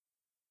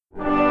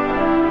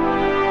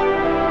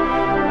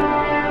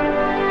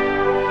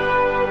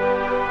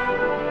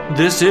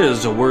This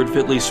is a Word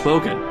Fitly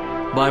Spoken,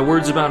 by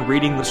words about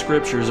reading the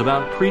Scriptures,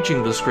 about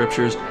preaching the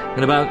Scriptures,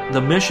 and about the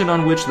mission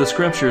on which the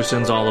Scripture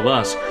sends all of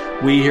us.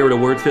 We here at a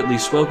Word Fitly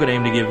Spoken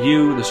aim to give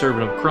you, the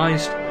servant of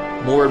Christ,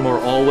 more and more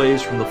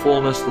always from the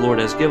fullness the Lord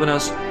has given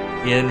us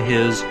in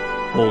His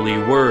holy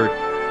Word.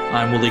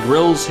 I'm Willie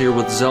Grills here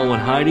with Zelwyn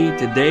Heidi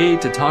today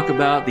to talk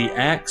about the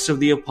Acts of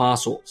the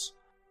Apostles.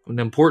 An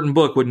important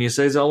book, wouldn't you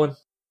say, Zelwyn?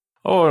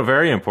 Oh, a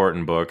very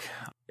important book.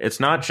 It's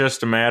not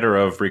just a matter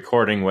of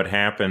recording what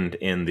happened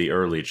in the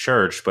early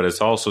church, but it's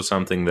also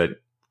something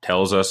that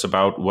tells us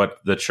about what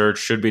the church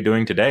should be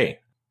doing today.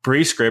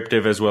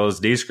 Prescriptive as well as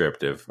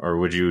descriptive, or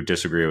would you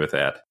disagree with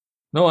that?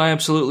 No, I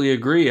absolutely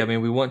agree. I mean,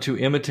 we want to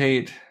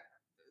imitate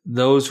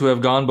those who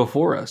have gone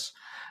before us.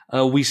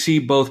 We see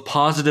both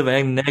positive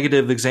and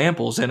negative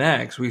examples in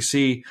Acts. We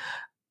see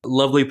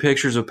lovely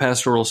pictures of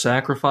pastoral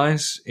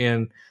sacrifice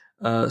in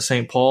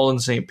St. Paul and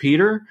St.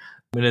 Peter.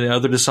 And in the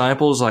other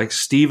disciples like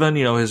Stephen,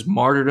 his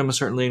martyrdom is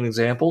certainly an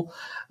example.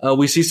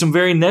 We see some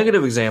very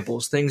negative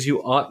examples, things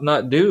you ought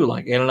not do,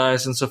 like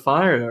Ananias and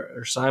Sapphira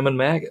or Simon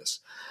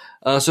Magus.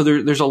 So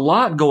there's a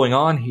lot going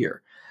on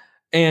here.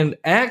 And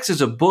Acts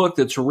is a book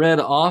that's read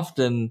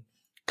often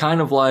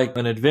kind of like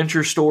an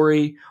adventure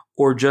story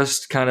or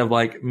just kind of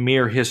like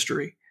mere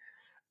history.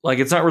 Like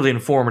it's not really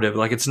informative.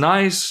 Like it's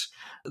nice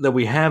that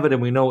we have it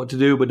and we know what to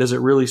do, but does it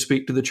really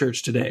speak to the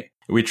church today?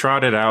 We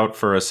trot it out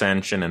for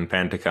Ascension and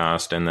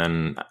Pentecost, and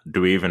then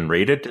do we even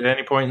read it at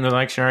any point in the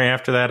lectionary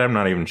after that? I'm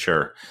not even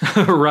sure.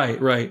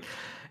 Right.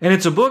 And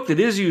it's a book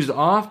that is used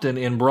often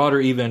in broader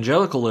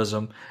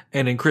evangelicalism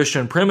and in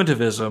Christian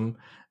primitivism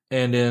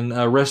and in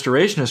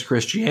restorationist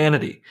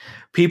Christianity.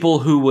 People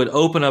who would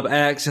open up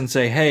Acts and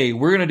say, hey,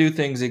 we're going to do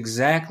things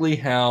exactly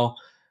how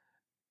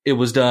it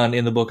was done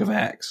in the book of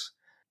Acts.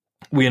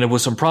 We end up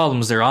with some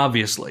problems there,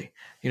 obviously.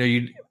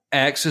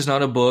 Acts is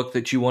not a book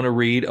that you want to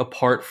read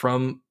apart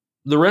from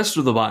the rest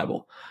of the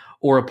Bible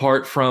or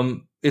apart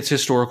from its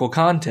historical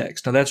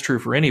context. Now, that's true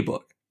for any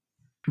book.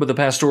 But the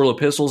pastoral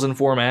epistles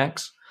inform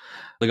Acts.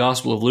 The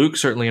Gospel of Luke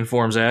certainly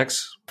informs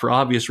Acts for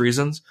obvious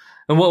reasons.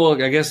 And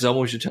I guess,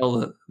 Zelma, we should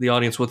tell the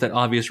audience what that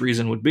obvious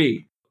reason would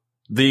be.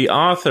 The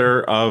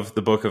author of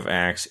the book of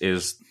Acts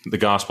is the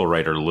Gospel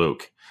writer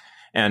Luke.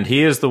 And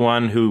he is the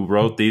one who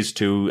wrote these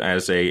two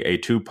as a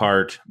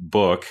two-part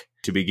book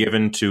to be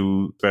given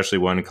to especially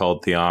one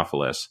called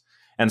Theophilus.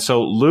 And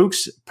so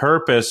Luke's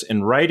purpose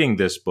in writing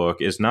this book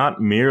is not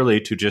merely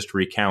to just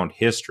recount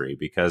history,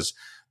 because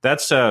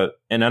that's an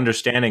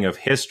understanding of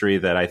history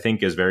that I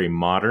think is very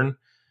modern.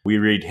 We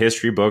read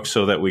history books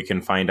so that we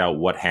can find out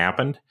what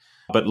happened.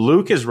 But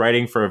Luke is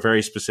writing for a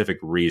very specific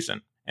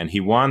reason. And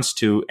he wants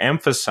to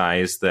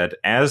emphasize that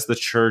as the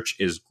church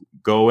is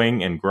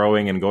going and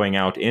growing and going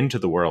out into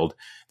the world,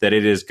 that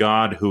it is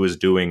God who is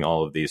doing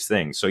all of these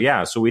things. So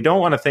we don't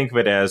want to think of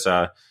it as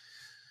a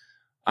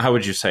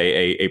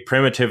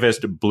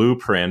primitivist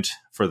blueprint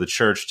for the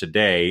church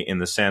today, in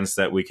the sense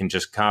that we can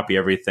just copy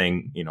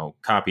everything,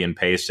 copy and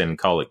paste and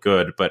call it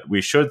good. But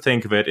we should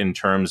think of it in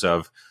terms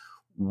of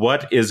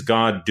what is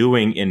God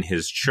doing in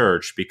his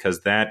church,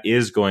 because that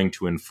is going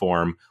to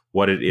inform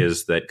what it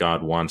is that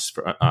God wants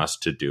for us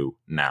to do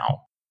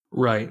now.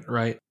 Right.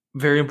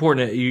 Very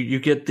important. You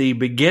get the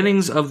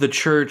beginnings of the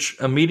church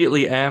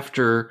immediately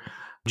after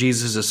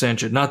Jesus'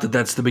 ascension. Not that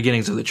that's the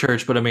beginnings of the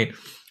church, but I mean,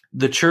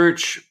 the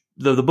church,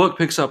 the book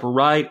picks up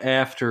right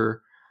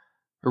after,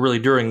 or really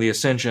during the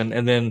ascension,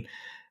 and then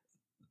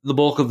the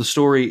bulk of the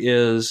story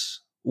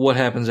is what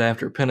happens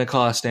after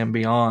Pentecost and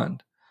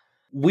beyond.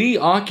 We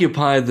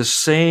occupy the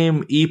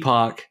same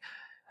epoch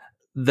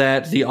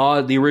that the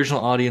original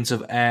audience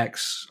of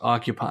Acts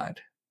occupied.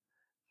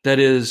 That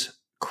is,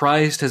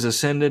 Christ has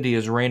ascended, he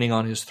is reigning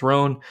on his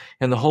throne,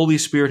 and the Holy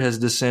Spirit has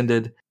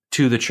descended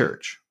to the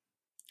church.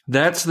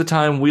 That's the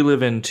time we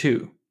live in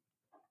too.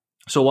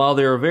 So while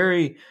there are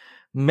very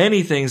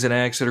many things in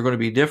Acts that are going to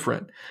be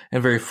different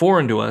and very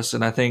foreign to us,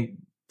 and I think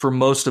for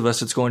most of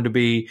us it's going to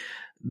be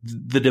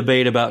the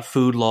debate about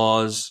food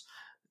laws,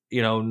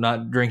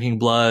 not drinking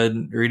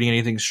blood or eating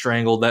anything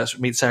strangled, that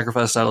meat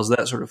sacrifice idols,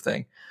 that sort of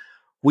thing.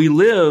 We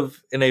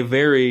live in a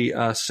very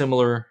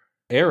similar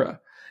era,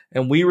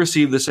 and we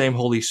receive the same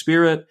Holy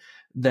Spirit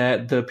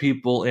that the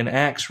people in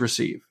Acts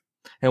receive.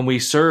 And we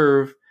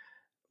serve,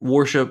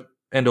 worship,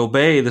 and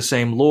obey the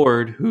same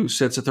Lord who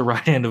sits at the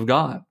right hand of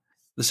God,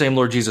 the same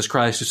Lord Jesus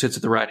Christ who sits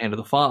at the right hand of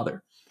the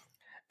Father.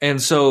 And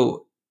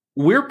so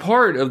we're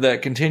part of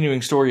that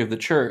continuing story of the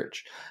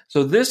church.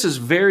 So this is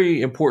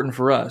very important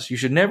for us. You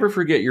should never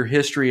forget your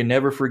history and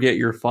never forget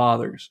your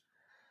fathers.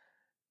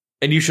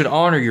 And you should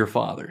honor your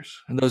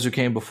fathers and those who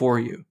came before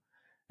you.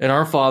 And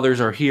our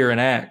fathers are here in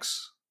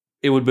Acts.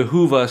 It would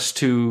behoove us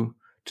to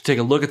take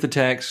a look at the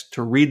text,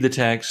 to read the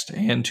text,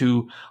 and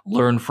to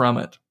learn from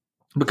it.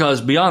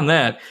 Because beyond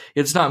that,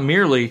 it's not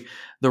merely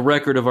the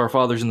record of our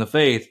fathers in the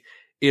faith,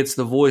 it's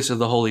the voice of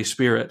the Holy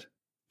Spirit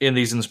in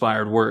these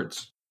inspired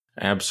words.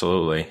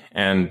 Absolutely.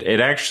 And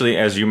it actually,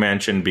 as you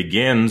mentioned,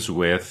 begins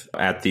with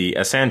at the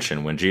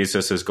ascension, when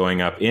Jesus is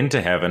going up into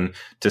heaven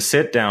to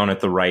sit down at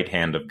the right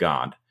hand of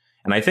God.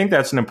 And I think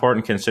that's an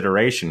important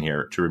consideration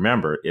here to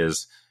remember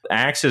is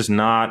Acts is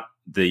not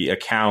the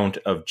account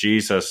of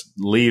Jesus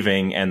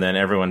leaving and then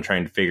everyone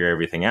trying to figure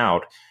everything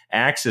out.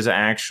 Acts is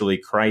actually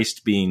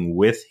Christ being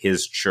with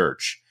his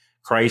church,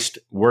 Christ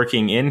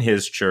working in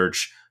his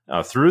church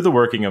through the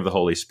working of the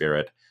Holy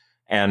Spirit,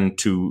 and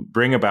to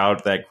bring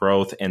about that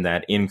growth and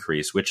that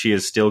increase, which he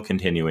is still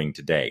continuing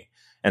today.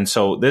 And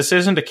so this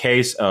isn't a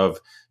case of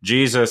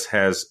Jesus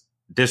has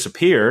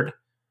disappeared.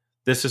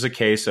 This is a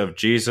case of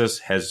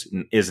Jesus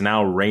is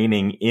now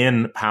reigning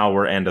in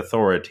power and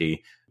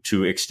authority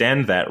to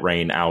extend that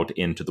reign out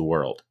into the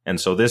world.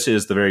 And so this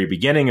is the very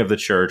beginning of the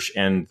church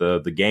and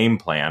the game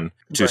plan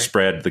to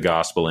spread the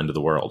gospel into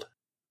the world.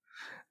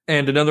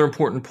 And another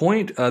important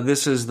point,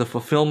 this is the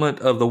fulfillment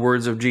of the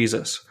words of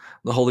Jesus.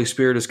 The Holy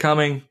Spirit is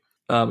coming,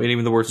 and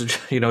even the words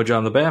of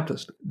John the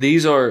Baptist.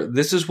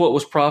 This is what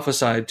was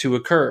prophesied to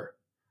occur.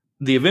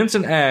 The events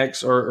in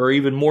Acts are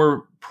even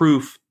more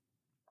proof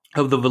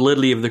of the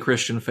validity of the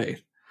Christian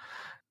faith.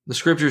 The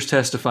scriptures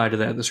testify to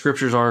that. The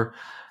scriptures are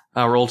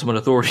our ultimate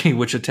authority,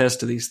 which attests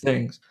to these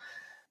things.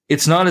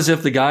 It's not as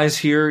if the guys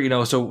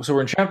here, so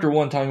we're in chapter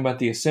 1 talking about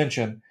the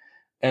ascension,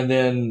 and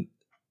then,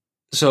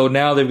 so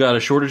now they've got a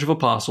shortage of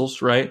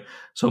apostles, right?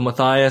 So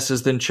Matthias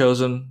is then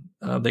chosen.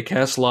 They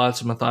cast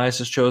lots.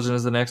 Matthias is chosen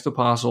as the next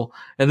apostle.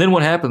 And then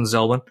what happens,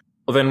 Zelwyn?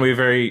 Well, then we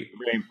very,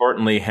 very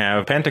importantly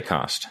have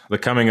Pentecost, the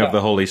coming of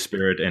the Holy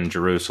Spirit in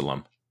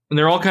Jerusalem. And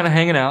they're all kind of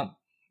hanging out.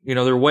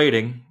 They're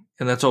waiting,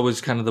 and that's always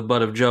kind of the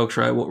butt of jokes,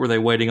 right? What were they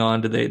waiting on?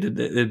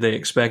 Did they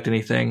expect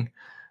anything?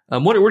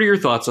 What are your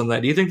thoughts on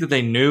that? Do you think that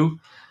they knew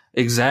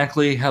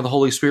exactly how the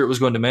Holy Spirit was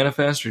going to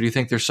manifest, or do you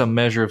think there's some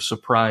measure of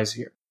surprise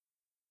here?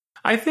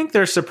 I think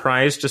they're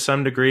surprised to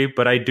some degree,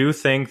 but I do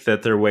think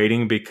that they're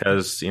waiting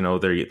because,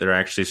 they're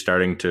actually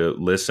starting to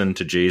listen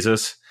to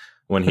Jesus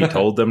when he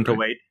told them to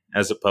wait,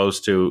 as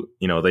opposed to,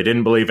 they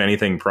didn't believe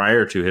anything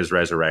prior to his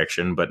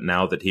resurrection, but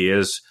now that he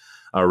is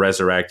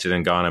resurrected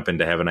and gone up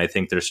into heaven, I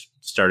think they're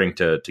starting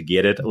to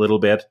get it a little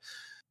bit.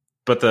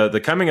 But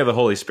the coming of the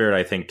Holy Spirit,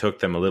 I think, took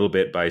them a little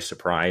bit by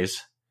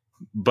surprise,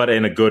 but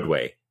in a good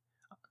way.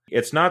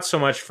 It's not so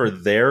much for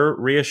their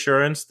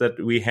reassurance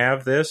that we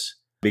have this,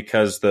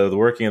 because the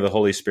working of the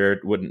Holy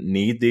Spirit wouldn't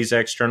need these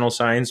external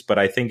signs, but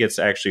I think it's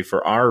actually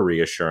for our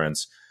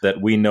reassurance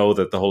that we know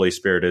that the Holy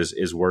Spirit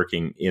is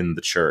working in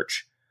the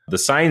church. The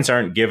signs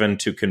aren't given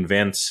to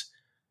convince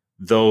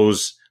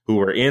those who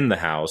were in the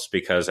house,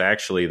 because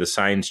actually the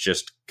signs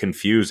just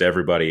confuse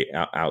everybody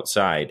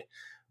outside.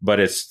 But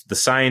it's the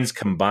signs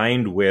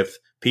combined with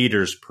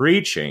Peter's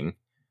preaching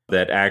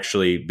that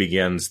actually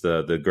begins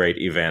the great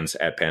events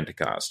at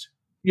Pentecost.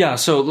 Yeah,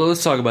 so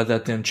let's talk about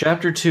that then.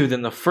 Chapter 2,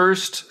 then the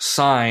first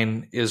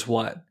sign is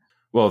what?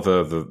 Well,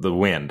 the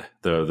wind,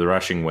 the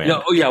rushing wind.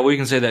 Yeah, we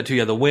can say that too.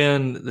 Yeah, the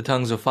wind, the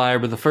tongues of fire,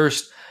 but the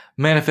first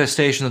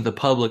manifestation that the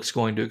public's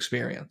going to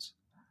experience.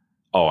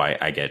 Oh,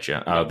 I get you.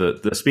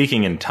 The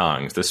speaking in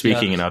tongues, the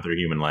speaking in other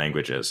human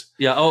languages.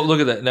 Yeah. Oh, look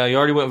at that. Now, you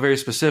already went very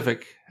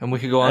specific, and we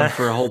could go on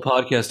for a whole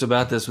podcast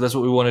about this, but that's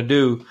what we want to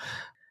do.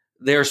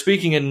 They are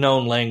speaking in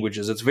known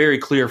languages. It's very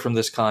clear from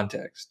this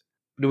context.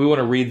 Do we want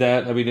to read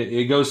that? I mean,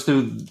 it goes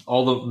through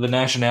all the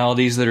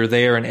nationalities that are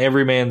there, and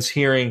every man's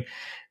hearing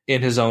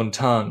in his own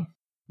tongue.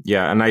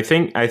 Yeah, and I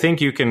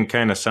think you can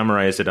kind of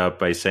summarize it up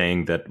by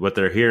saying that what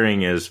they're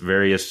hearing is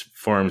various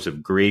forms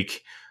of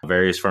Greek,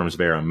 various forms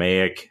of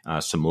Aramaic,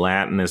 some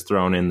Latin is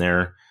thrown in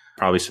there,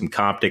 probably some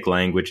Coptic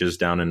languages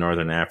down in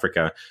northern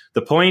Africa.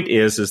 The point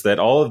is that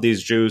all of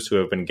these Jews who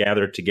have been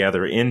gathered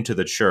together into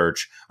the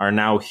church are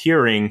now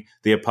hearing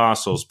the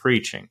apostles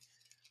preaching,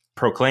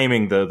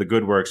 proclaiming the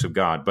good works of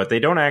God, but they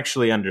don't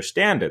actually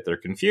understand it. They're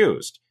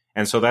confused.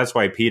 And so that's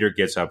why Peter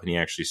gets up and he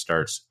actually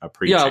starts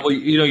preaching. Yeah, well,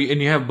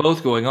 and you have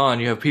both going on.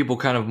 You have people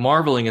kind of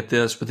marveling at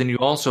this, but then you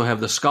also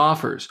have the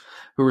scoffers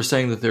who are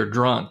saying that they're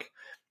drunk.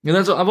 And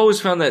I've always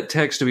found that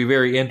text to be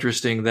very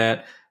interesting,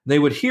 that they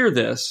would hear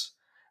this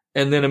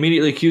and then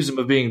immediately accuse them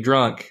of being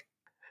drunk.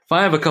 If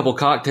I have a couple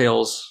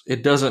cocktails,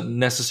 it doesn't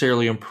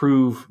necessarily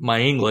improve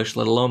my English,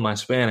 let alone my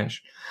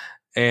Spanish.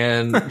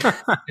 And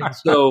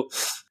so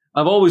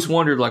I've always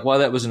wondered why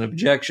that was an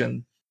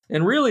objection.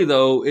 And really,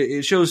 though,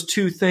 it shows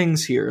two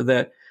things here,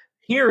 that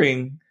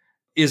hearing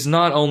is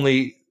not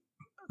only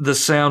the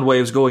sound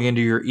waves going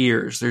into your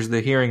ears. There's the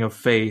hearing of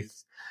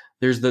faith.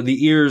 There's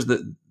the ears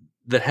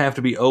that have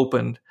to be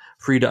opened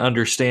for you to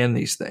understand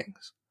these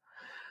things.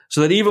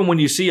 So that even when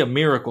you see a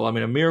miracle,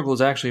 a miracle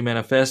is actually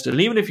manifested.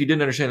 And even if you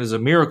didn't understand it as a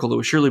miracle, it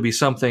would surely be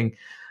something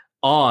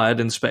odd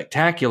and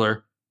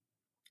spectacular.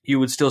 You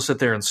would still sit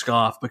there and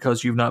scoff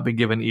because you've not been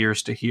given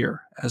ears to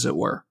hear, as it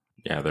were.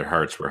 Yeah, their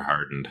hearts were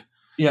hardened.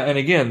 Yeah, and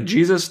again,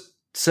 Jesus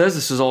says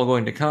this is all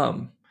going to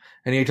come.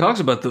 And he talks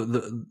about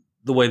the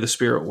way the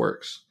Spirit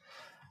works,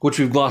 which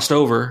we've glossed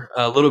over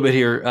a little bit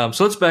here.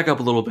 So let's back up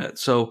a little bit.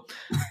 So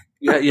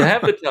you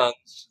have the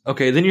tongues.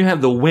 Okay, then you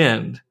have the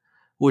wind,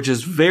 which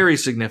is very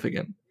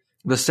significant,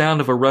 the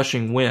sound of a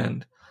rushing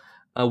wind.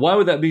 Why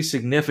would that be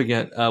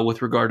significant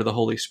with regard to the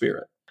Holy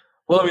Spirit?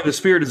 Well, the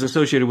Spirit is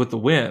associated with the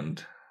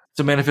wind. It's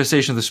a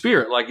manifestation of the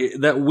Spirit.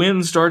 That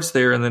wind starts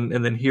there, and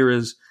then here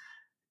is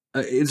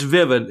It's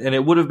vivid, and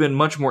it would have been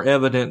much more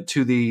evident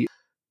to the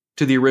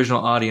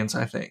original audience,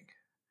 I think.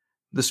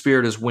 The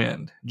Spirit is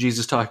wind.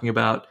 Jesus talking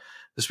about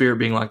the Spirit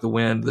being like the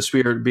wind, the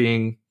Spirit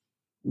being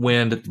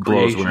wind at the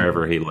blows creation.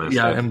 wherever he lists.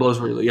 Yeah, and blows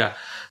wherever. Yeah.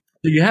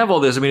 So you have all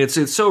this. I mean,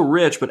 it's so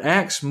rich, but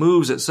Acts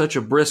moves at such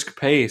a brisk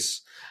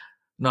pace,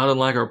 not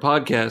unlike our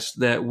podcast,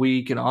 that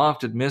we can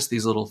often miss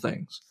these little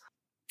things.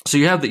 So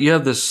you have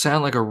this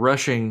sound like a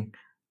rushing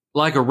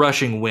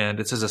wind.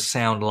 It says a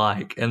sound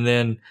like, and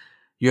then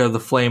you have the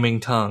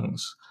flaming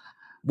tongues,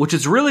 which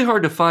is really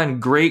hard to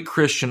find great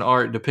Christian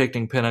art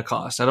depicting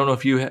Pentecost. I don't know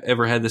if you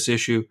ever had this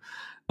issue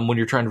when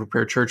you're trying to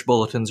prepare church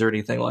bulletins or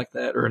anything like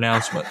that, or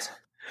announcements.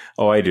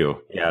 Oh, I do.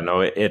 Yeah,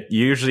 no, it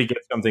usually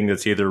gets something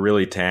that's either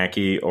really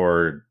tacky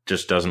or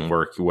just doesn't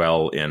work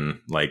well in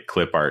like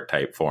clip art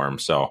type form.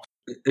 So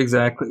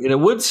exactly. And it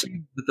would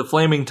seem that the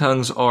flaming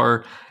tongues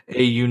are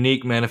a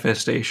unique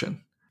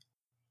manifestation.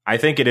 I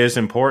think it is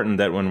important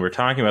that when we're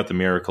talking about the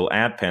miracle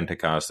at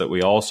Pentecost, that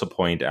we also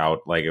point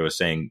out, like I was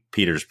saying,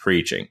 Peter's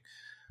preaching.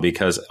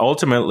 Because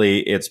ultimately,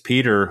 it's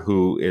Peter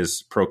who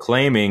is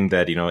proclaiming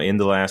that, in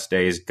the last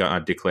days,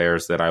 God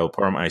declares that I will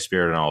pour my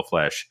Spirit on all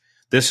flesh.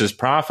 This is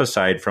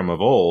prophesied from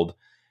of old.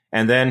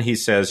 And then he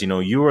says,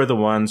 you are the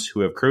ones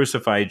who have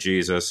crucified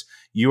Jesus.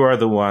 You are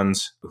the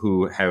ones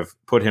who have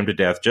put him to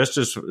death, just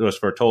as was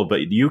foretold.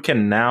 But you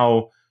can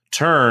now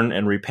turn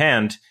and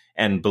repent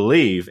and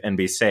believe and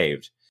be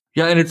saved.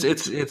 Yeah, and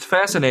it's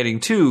fascinating,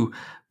 too.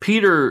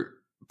 Peter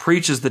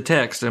preaches the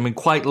text. I mean,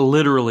 quite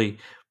literally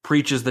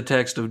preaches the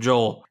text of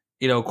Joel,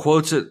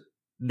 quotes it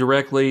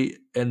directly,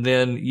 and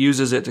then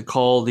uses it to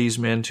call these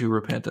men to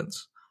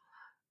repentance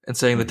and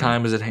saying the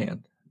time is at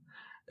hand.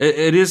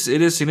 It is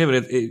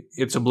significant.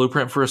 It's a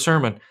blueprint for a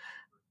sermon.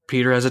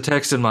 Peter has a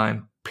text in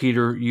mind.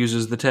 Peter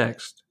uses the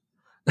text.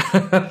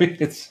 I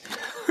mean,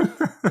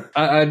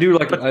 I do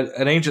like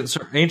an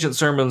ancient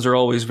sermons are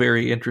always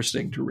very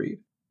interesting to read.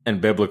 And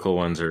biblical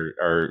ones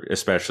are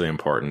especially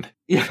important.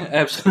 Yeah,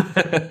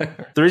 absolutely.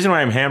 The reason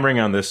why I'm hammering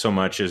on this so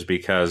much is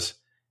because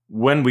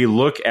when we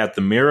look at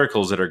the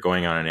miracles that are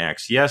going on in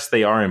Acts, yes,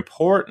 they are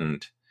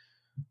important,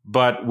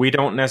 but we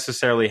don't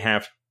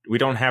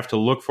have to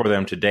look for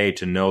them today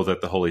to know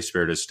that the Holy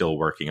Spirit is still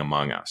working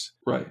among us.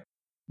 Right.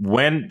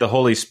 When the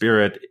Holy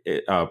Spirit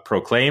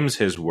proclaims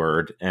his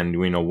word, and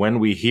when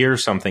we hear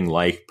something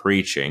like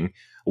preaching,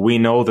 we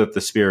know that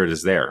the Spirit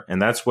is there. And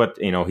that's what,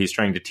 he's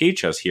trying to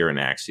teach us here in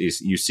Acts.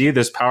 You see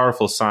this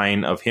powerful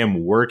sign of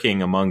him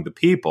working among the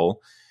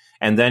people,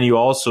 and then you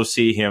also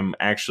see him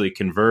actually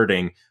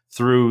converting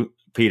through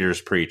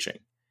Peter's preaching.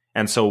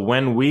 And so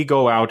when we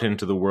go out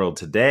into the world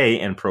today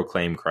and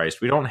proclaim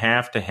Christ, we don't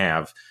have to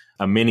have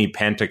a mini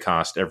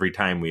Pentecost every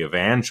time we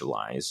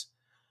evangelize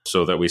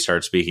so that we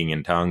start speaking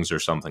in tongues or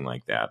something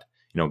like that.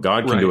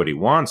 God can do what he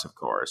wants, of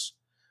course.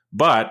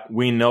 But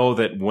we know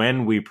that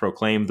when we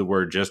proclaim the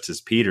word just as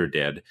Peter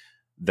did,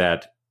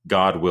 that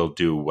God will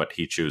do what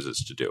he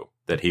chooses to do,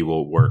 that he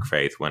will work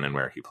faith when and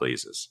where he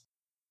pleases.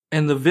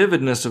 And the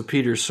vividness of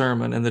Peter's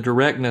sermon and the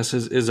directness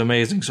is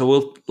amazing. So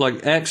we'll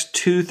like Acts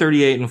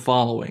 2:38 and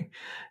following.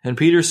 And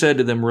Peter said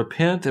to them,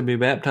 repent and be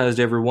baptized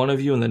every one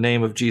of you in the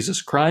name of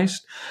Jesus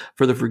Christ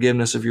for the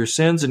forgiveness of your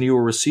sins, and you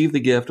will receive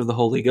the gift of the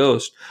Holy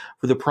Ghost.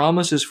 For the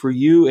promise is for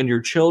you and your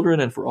children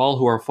and for all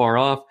who are far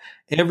off,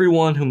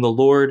 everyone whom the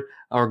Lord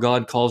our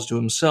God calls to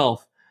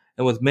himself.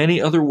 And with many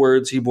other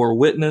words he bore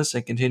witness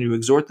and continued to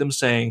exhort them,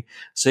 saying,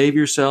 save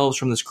yourselves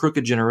from this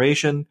crooked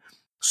generation.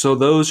 So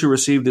those who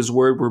received his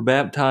word were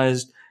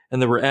baptized,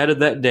 and there were added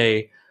that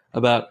day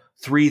about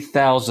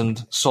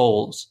 3,000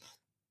 souls.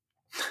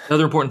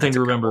 Another important thing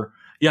to remember.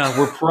 Yeah,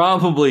 we're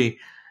probably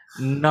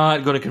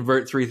not going to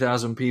convert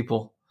 3,000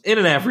 people in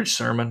an average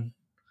sermon.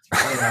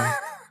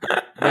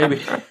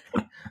 Maybe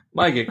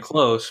might get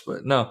close,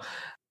 but no.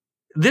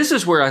 This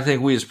is where I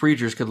think we as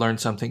preachers could learn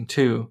something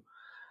too.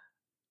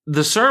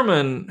 The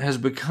sermon has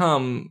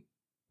become,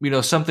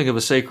 something of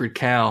a sacred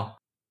cow.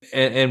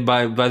 And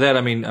by that,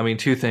 I mean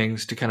two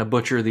things to kind of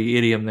butcher the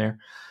idiom there.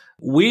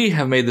 We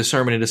have made the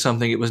sermon into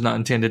something it was not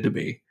intended to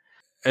be.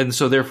 And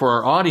so therefore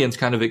our audience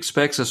kind of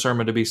expects a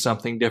sermon to be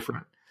something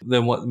different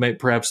than what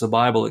perhaps the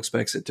Bible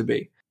expects it to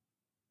be.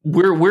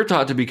 We're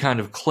taught to be kind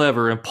of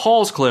clever, and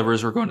Paul's clever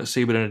as we're going to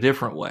see, but in a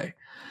different way.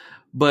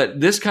 But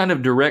this kind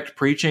of direct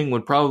preaching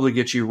would probably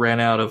get you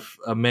ran out of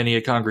many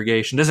a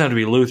congregation. It doesn't have to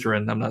be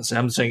Lutheran.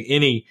 I'm saying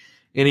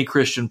any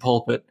Christian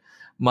pulpit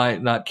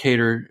might not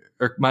cater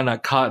or might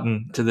not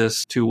cotton to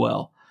this too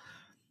well.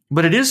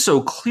 But it is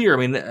so clear.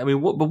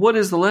 But what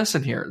is the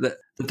lesson here? That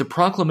the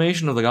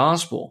proclamation of the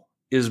gospel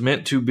is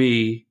meant to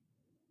be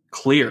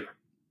clear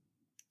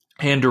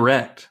and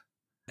direct,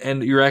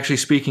 and you're actually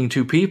speaking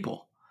to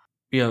people.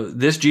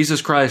 This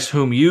Jesus Christ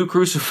whom you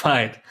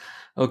crucified.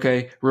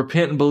 Okay,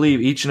 repent and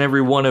believe, each and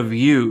every one of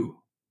you.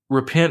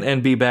 Repent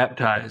and be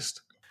baptized.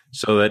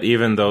 So that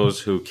even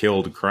those who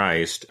killed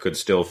Christ could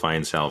still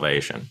find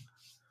salvation.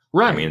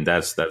 Right.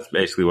 That's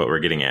basically what we're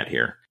getting at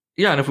here.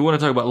 Yeah, and if we want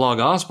to talk about law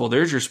gospel,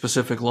 there's your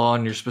specific law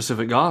and your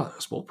specific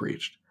gospel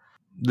preached.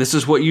 This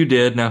is what you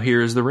did, now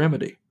here is the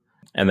remedy.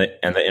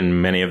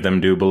 And many of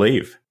them do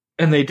believe.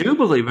 And they do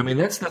believe. I mean,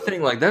 that's the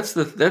thing. Like, that's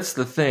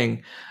the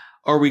thing.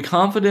 Are we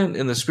confident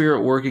in the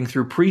Spirit working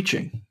through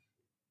preaching?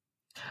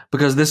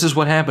 Because this is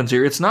what happens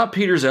here. It's not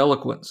Peter's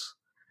eloquence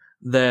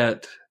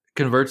that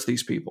converts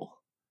these people,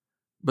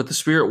 but the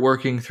Spirit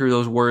working through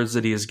those words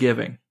that he is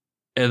giving.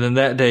 And then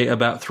that day,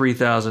 about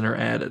 3,000 are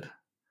added.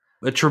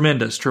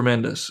 Tremendous,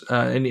 tremendous.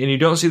 And you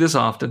don't see this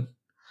often.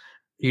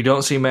 You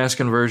don't see mass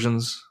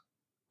conversions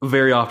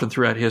very often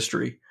throughout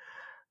history.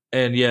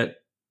 And yet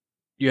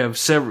you have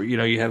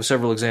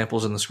several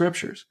examples in the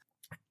scriptures.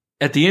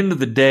 At the end of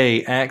the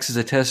day, Acts is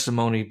a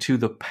testimony to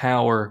the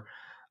power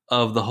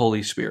of the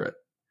Holy Spirit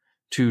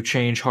to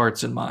change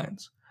hearts and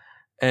minds.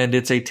 And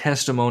it's a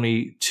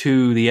testimony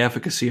to the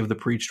efficacy of the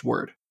preached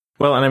word.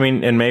 Well, and I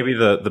mean, and maybe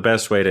the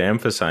best way to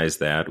emphasize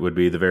that would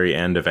be the very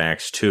end of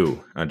Acts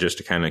 2, just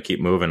to kind of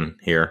keep moving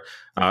here.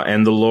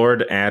 And the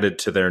Lord added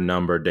to their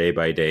number day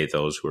by day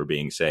those who were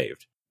being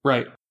saved.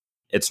 Right.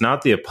 It's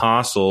not the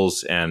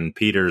apostles and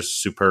Peter's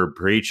superb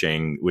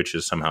preaching which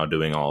is somehow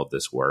doing all of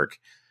this work.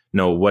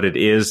 No, what it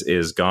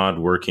is God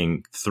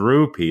working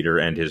through Peter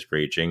and his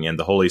preaching, and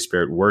the Holy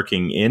Spirit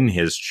working in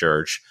his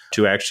church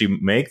to actually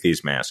make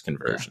these mass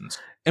conversions.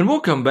 Yeah. And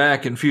we'll come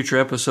back in future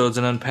episodes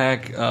and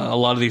unpack a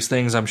lot of these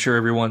things. I'm sure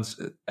everyone's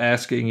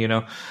asking,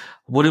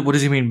 what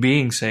does he mean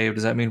being saved?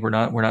 Does that mean we're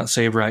not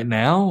saved right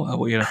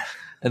now?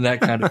 And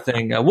that kind of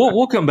thing.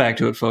 We'll come back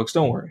to it, folks.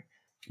 Don't worry.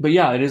 But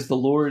yeah, it is the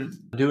Lord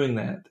doing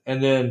that.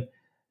 And then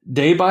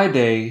day by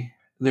day,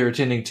 they're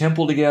attending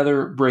temple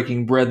together,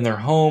 breaking bread in their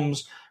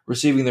homes,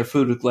 receiving their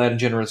food with glad and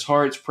generous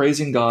hearts,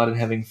 praising God and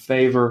having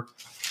favor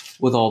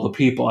with all the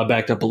people. I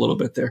backed up a little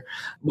bit there.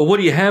 But what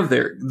do you have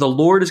there? The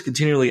Lord is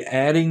continually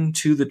adding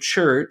to the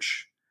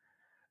church,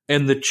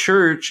 and the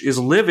church is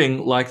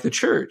living like the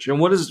church. And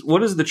what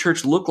does the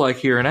church look like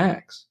here in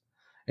Acts?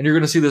 And you're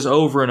going to see this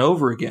over and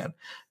over again.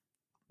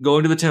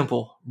 Going to the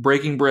temple,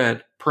 breaking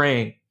bread,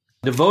 praying,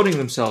 devoting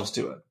themselves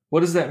to it.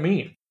 What does that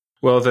mean?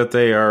 Well, that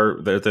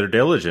they're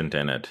diligent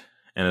in it.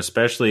 And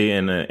especially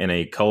in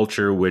a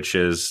culture which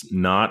is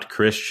not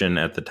Christian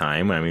at the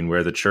time, I mean,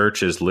 where the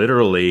church is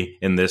literally,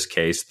 in this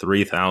case,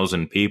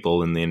 3,000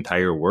 people in the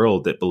entire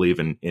world that believe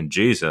in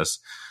Jesus,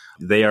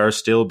 they are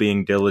still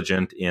being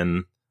diligent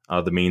in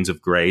the means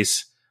of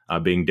grace,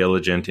 being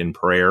diligent in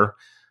prayer,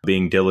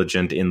 being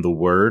diligent in the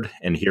word,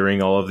 and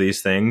hearing all of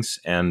these things,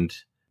 and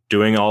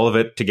doing all of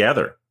it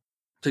together.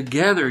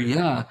 Together,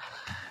 yeah.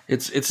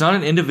 It's not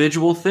an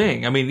individual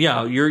thing. I mean,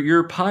 yeah,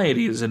 your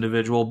piety is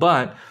individual,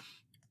 but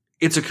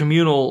it's a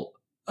communal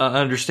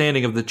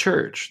understanding of the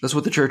church. That's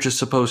what the church is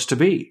supposed to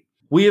be.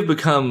 We have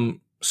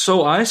become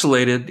so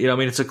isolated. I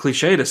mean, it's a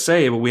cliche to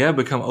say, but we have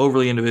become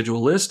overly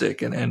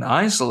individualistic and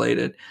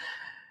isolated.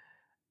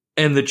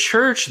 And the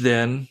church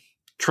then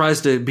tries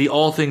to be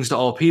all things to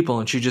all people,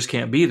 and she just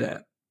can't be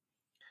that.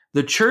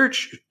 The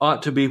church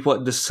ought to be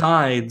what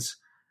decides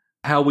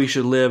how we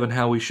should live and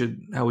how we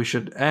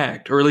should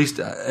act, or at least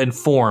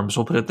informs.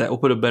 We'll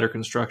put a better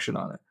construction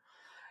on it.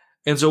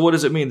 And so what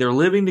does it mean? They're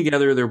living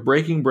together. They're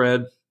breaking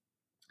bread.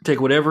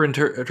 Take whatever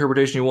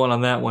interpretation you want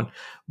on that one.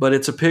 But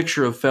it's a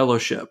picture of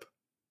fellowship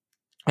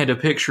and a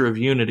picture of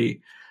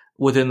unity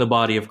within the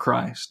body of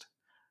Christ.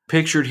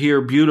 Pictured here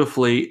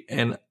beautifully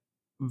and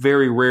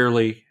very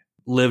rarely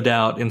lived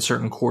out in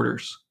certain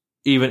quarters.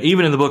 Even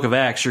in the book of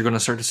Acts, you're going to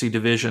start to see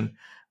division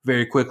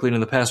very quickly. And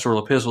in the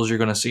pastoral epistles, you're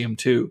going to see them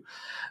too.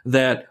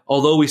 That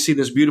although we see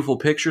this beautiful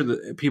picture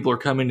that people are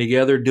coming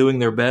together, doing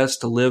their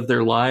best to live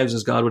their lives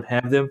as God would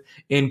have them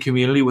in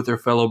community with their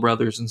fellow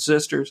brothers and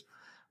sisters,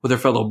 with their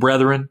fellow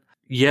brethren,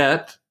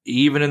 yet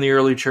even in the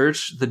early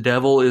church, the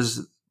devil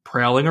is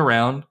prowling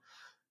around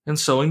and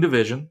sowing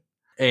division.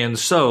 And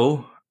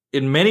so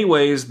in many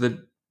ways,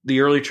 the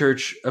early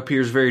church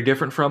appears very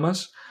different from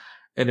us,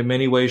 and in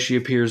many ways she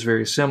appears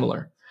very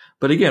similar.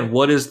 But again,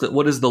 what is the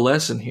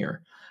lesson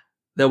here?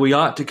 That we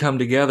ought to come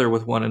together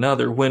with one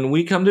another. When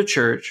we come to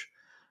church,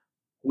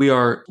 we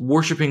are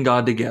worshiping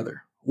God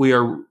together. We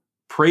are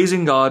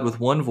praising God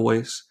with one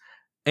voice,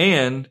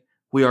 and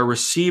we are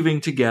receiving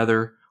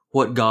together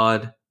what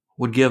God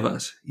would give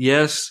us.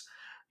 Yes,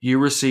 you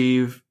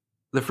receive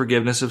the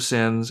forgiveness of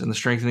sins and the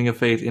strengthening of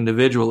faith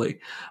individually,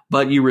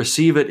 but you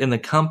receive it in the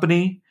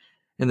company,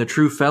 in the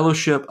true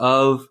fellowship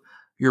of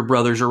your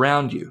brothers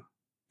around you.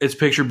 It's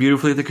pictured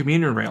beautifully at the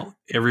communion rail.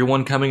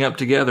 Everyone coming up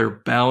together,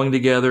 bowing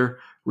together,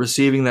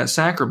 receiving that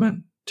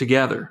sacrament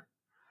together.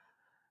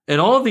 And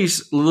all of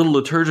these little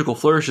liturgical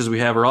flourishes we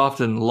have are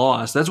often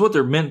lost. That's what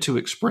they're meant to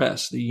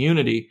express, the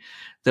unity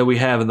that we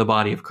have in the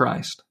body of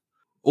Christ.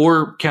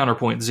 Or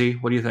counterpoint, Z,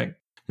 what do you think?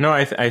 No,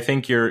 I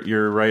think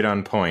you're right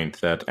on point,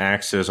 that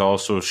Acts is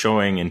also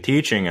showing and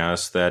teaching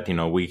us that,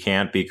 we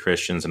can't be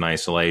Christians in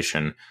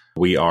isolation.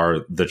 We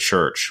are the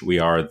church. We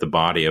are the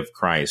body of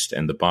Christ,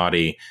 and the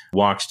body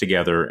walks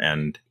together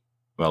and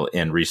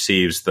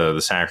receives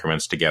the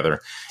sacraments together.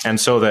 And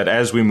so that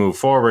as we move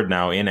forward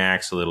now in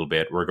Acts a little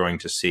bit, we're going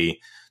to see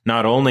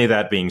not only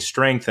that being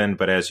strengthened,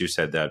 but as you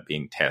said, that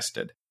being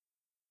tested.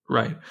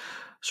 Right.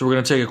 So we're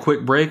going to take a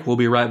quick break. We'll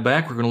be right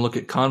back. We're going to look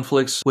at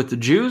conflicts with the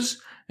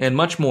Jews and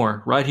much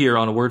more right here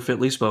on A Word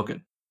Fitly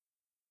Spoken.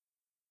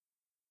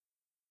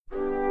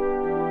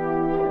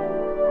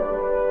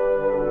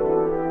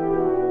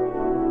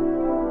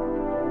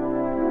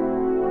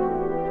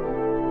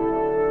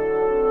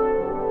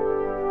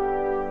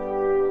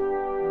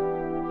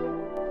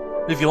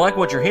 If you like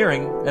what you're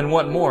hearing and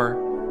want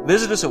more,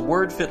 visit us at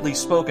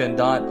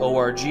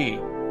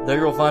wordfitlyspoken.org. There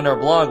you'll find our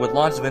blog with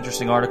lots of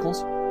interesting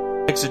articles,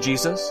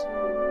 exegesis,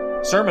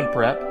 sermon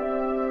prep,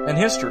 and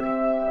history.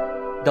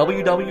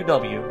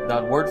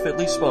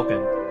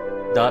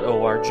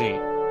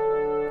 www.wordfitlyspoken.org.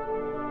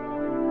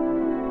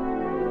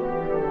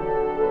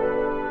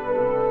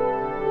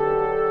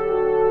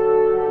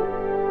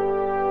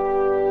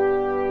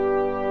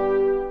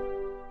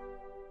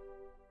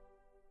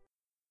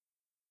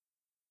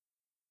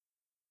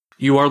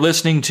 You are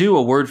listening to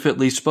A Word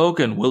Fitly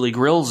Spoken. Willie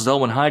Grills,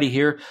 Zelwyn Heidi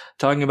here,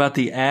 talking about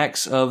the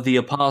Acts of the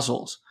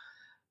Apostles,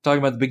 talking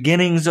about the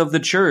beginnings of the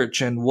church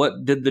and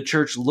what did the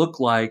church look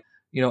like,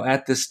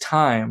 at this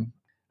time.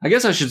 I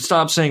guess I should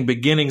stop saying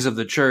beginnings of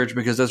the church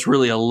because that's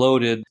really a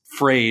loaded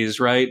phrase,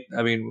 right?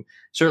 I mean,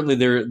 certainly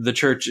the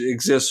church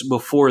exists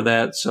before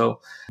that, so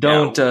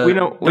don't get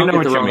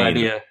the wrong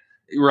idea.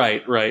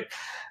 Right.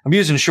 I'm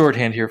using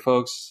shorthand here,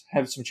 folks.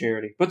 Have some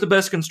charity. Put the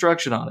best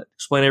construction on it.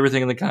 Explain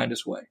everything in the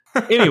kindest way.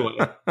 Anyway,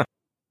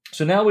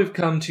 so now we've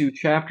come to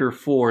chapter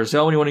 4.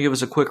 Zelwyn, you want to give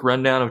us a quick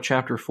rundown of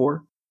chapter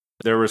 4?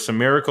 There were some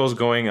miracles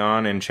going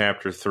on in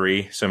chapter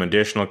 3, some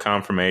additional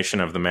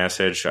confirmation of the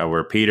message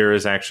where Peter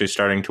is actually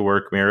starting to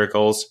work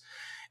miracles.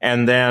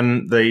 And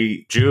then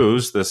the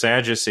Jews, the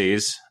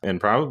Sadducees, and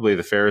probably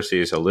the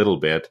Pharisees a little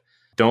bit,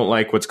 don't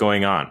like what's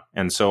going on.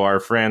 And so our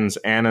friends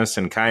Annas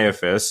and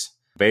Caiaphas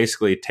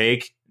basically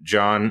take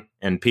John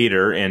and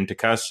Peter into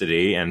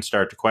custody and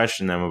start to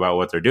question them about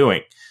what they're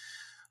doing.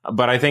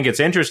 But I think it's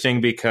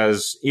interesting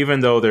because even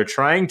though they're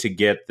trying to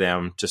get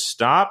them to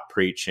stop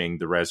preaching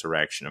the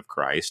resurrection of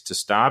Christ, to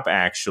stop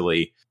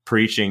actually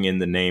preaching in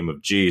the name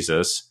of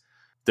Jesus,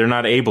 they're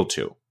not able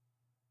to.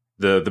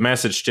 The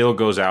message still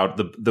goes out.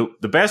 The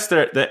best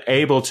they're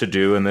able to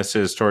do, and this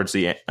is towards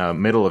the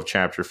middle of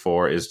chapter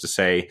 4, is to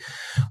say,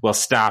 well,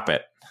 stop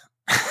it.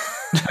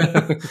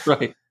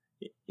 Right.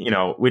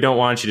 We don't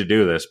want you to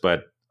do this,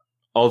 but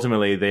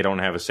ultimately they don't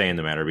have a say in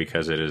the matter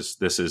because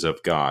this is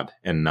of God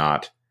and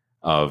not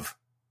of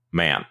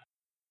man.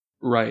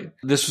 Right.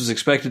 This was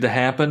expected to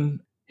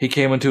happen. He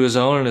came into his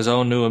own and his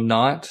own knew him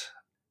not.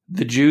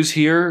 The Jews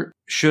here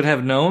should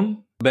have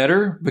known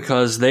better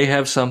because they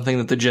have something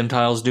that the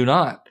Gentiles do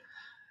not.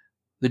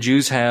 The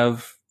Jews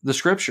have the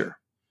Scripture.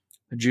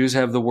 The Jews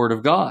have the Word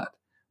of God,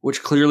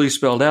 which clearly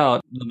spelled out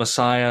the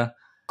Messiah,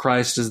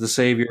 Christ is the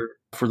Savior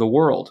for the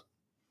world.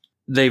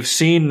 They've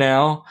seen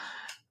now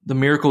the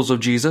miracles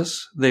of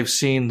Jesus. They've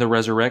seen the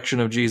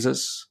resurrection of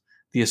Jesus,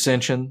 the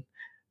ascension.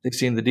 They've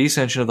seen the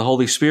descension of the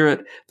Holy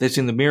Spirit. They've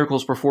seen the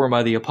miracles performed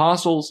by the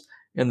apostles,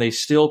 and they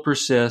still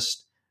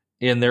persist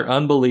in their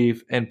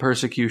unbelief and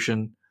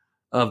persecution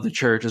of the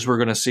church, as we're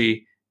going to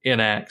see in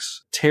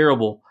Acts.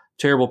 Terrible,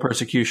 terrible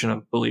persecution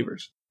of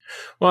believers.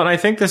 Well, and I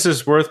think this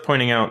is worth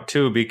pointing out,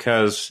 too,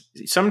 because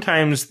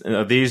sometimes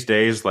these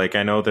days, like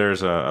I know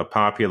there's a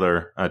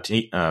popular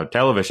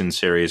television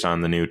series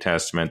on the New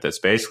Testament that's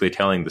basically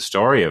telling the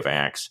story of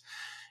Acts.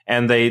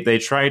 And they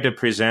try to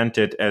present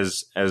it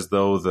as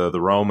though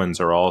the Romans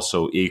are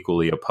also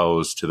equally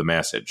opposed to the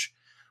message.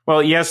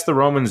 Well, yes, the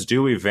Romans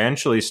do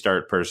eventually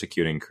start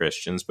persecuting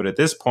Christians, but at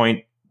this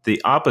point,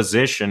 the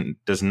opposition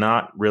does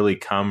not really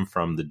come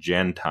from the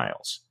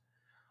Gentiles.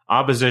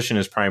 Opposition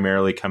is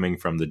primarily coming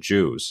from the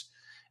Jews.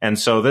 And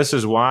so this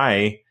is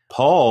why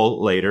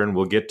Paul later, and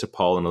we'll get to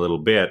Paul in a little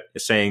bit,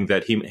 is saying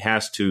that he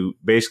has to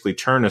basically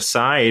turn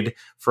aside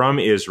from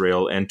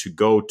Israel and to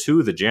go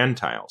to the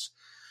Gentiles.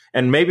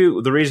 And maybe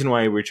the reason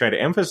why we try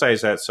to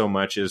emphasize that so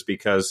much is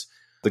because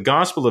the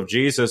gospel of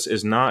Jesus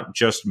is not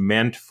just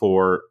meant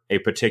for a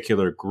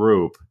particular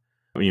group,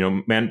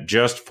 meant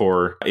just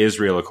for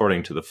Israel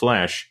according to the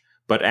flesh,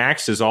 but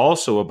Acts is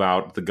also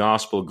about the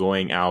gospel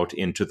going out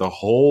into the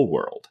whole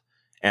world.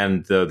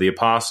 And the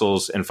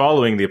apostles and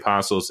following the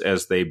apostles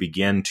as they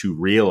begin to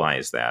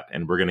realize that.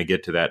 And we're going to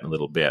get to that in a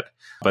little bit.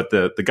 But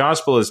the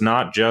gospel is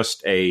not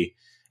just a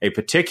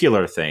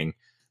particular thing,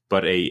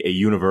 but a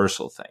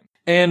universal thing.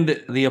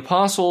 And the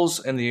apostles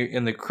and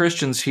the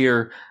Christians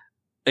here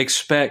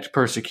expect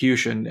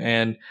persecution.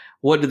 And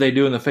what do they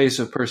do in the face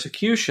of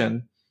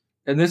persecution?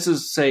 And this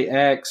is, say,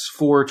 Acts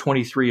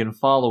 4:23 and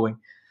following.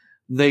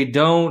 They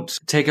don't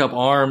take up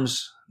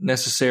arms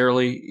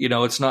necessarily.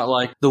 It's not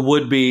like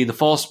the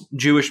false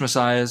Jewish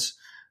messiahs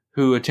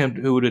who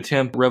would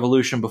attempt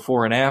revolution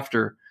before and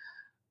after.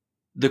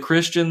 The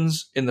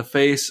Christians, in the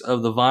face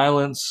of the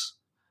violence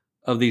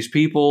of these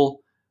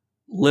people,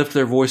 lift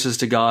their voices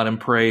to God and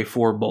pray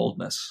for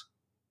boldness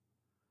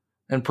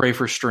and pray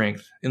for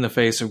strength in the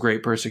face of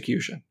great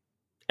persecution.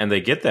 And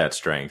they get that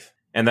strength.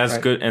 And that's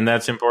right. Good. And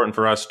that's important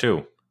for us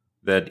too.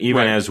 That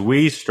even as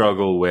we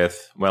struggle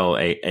with,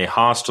 a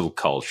hostile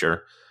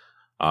culture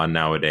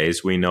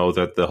nowadays, we know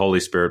that the Holy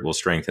Spirit will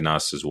strengthen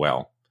us as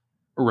well.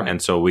 Right. And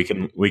so we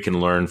can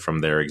learn from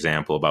their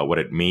example about what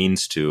it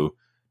means to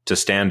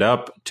stand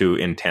up to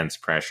intense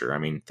pressure. I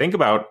mean, think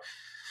about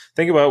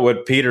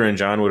what Peter and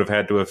John would have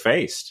had to have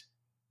faced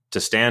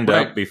to stand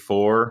right. up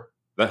before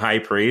the high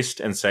priest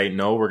and say,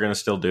 no, we're going to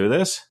still do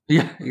this?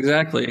 Yeah,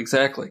 exactly.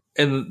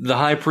 And the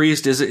high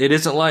priest it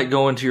isn't like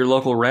going to your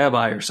local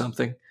rabbi or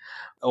something,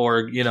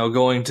 or,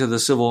 going to the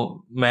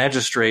civil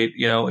magistrate,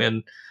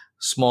 in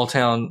small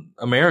town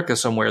America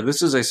somewhere.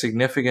 This is a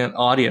significant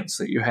audience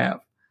that you have.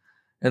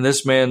 And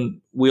this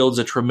man wields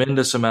a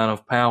tremendous amount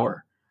of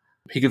power.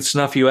 He could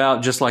snuff you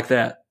out just like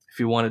that if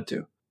he wanted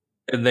to.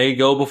 And they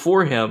go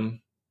before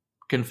him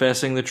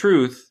confessing the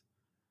truth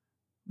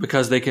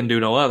because they can do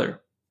no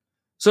other.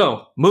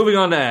 So, moving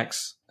on to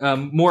Acts,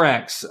 more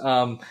Acts.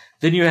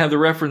 Then you have the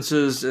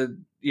references,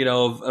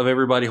 of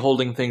everybody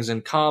holding things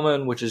in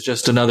common, which is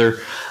just another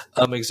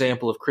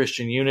example of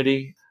Christian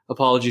unity.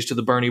 Apologies to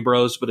the Bernie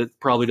bros, but it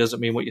probably doesn't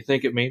mean what you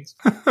think it means.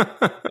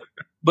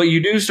 But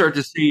you do start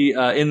to see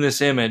in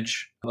this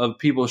image of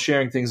people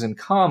sharing things in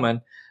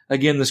common,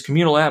 again, this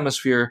communal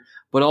atmosphere,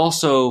 but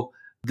also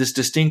this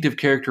distinctive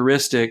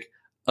characteristic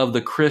of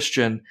the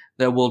Christian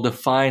that will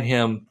define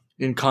him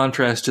in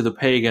contrast to the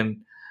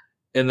pagan,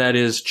 and that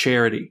is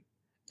charity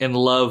and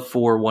love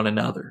for one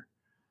another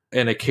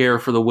and a care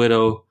for the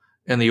widow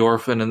and the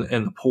orphan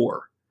and the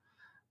poor.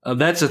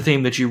 That's a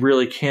theme that you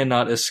really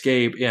cannot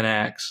escape in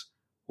Acts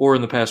or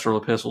in the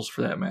pastoral epistles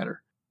for that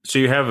matter. So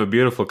you have a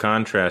beautiful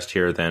contrast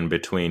here then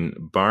between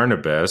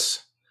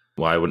Barnabas.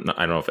 Well, I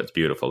don't know if it's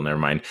beautiful, never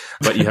mind.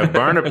 But you have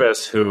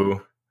Barnabas who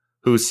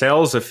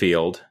sells a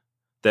field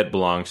that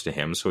belongs to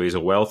him. So he's a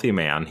wealthy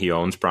man. He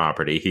owns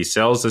property. He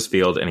sells this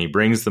field and he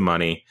brings the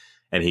money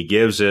and he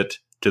gives it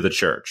to the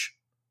church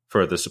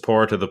for the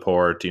support of the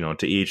poor,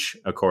 to each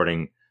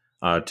according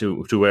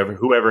to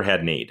whoever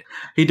had need.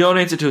 He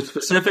donates it to a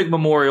specific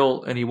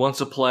memorial and he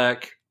wants a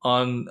plaque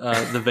on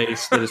the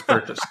vase that is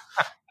purchased.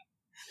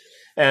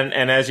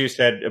 And as you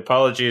said,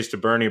 apologies to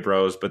Bernie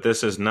bros, but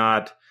this is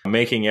not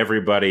making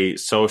everybody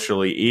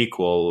socially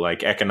equal,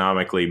 like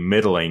economically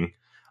middling.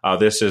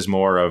 This is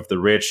more of the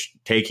rich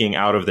taking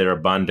out of their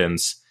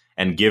abundance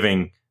and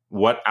giving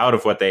out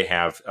of what they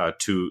have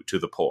to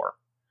the poor.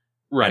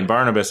 Right. And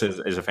Barnabas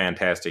is a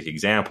fantastic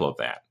example of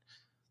that.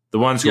 The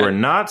ones who are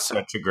not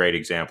such a great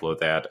example of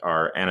that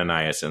are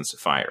Ananias and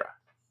Sapphira.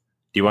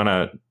 Do you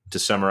want to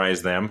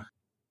summarize them?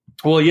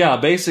 Well, yeah,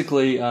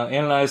 basically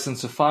Ananias and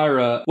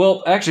Sapphira.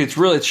 Well, actually,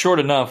 it's short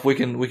enough. We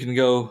can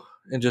go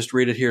and just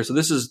read it here. So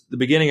this is the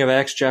beginning of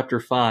Acts chapter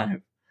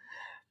 5.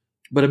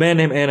 But a man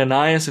named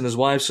Ananias and his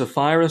wife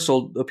Sapphira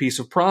sold a piece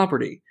of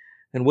property,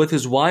 and with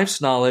his wife's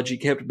knowledge, he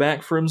kept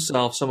back for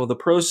himself some of the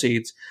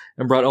proceeds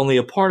and brought only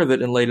a part of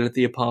it and laid it at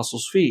the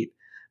apostles' feet.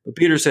 But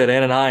Peter said,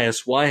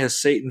 Ananias, why has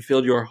Satan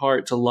filled your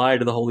heart to lie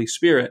to the Holy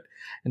Spirit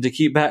and to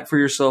keep back for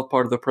yourself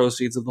part of the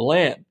proceeds of the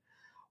land?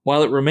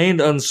 While it remained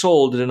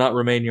unsold, did it not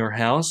remain in your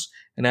house?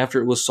 And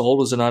after it was sold,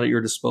 was it not at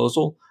your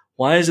disposal?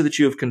 Why is it that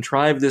you have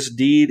contrived this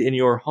deed in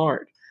your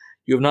heart?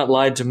 You have not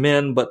lied to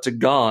men, but to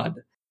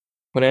God.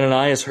 When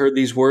Ananias heard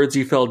these words,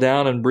 he fell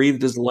down and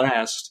breathed his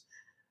last.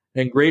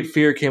 And great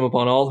fear came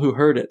upon all who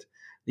heard it.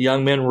 The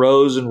young men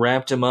rose and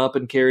wrapped him up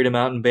and carried him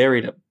out and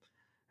buried him.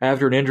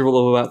 After an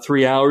interval of about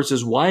 3 hours,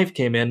 his wife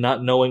came in,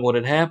 not knowing what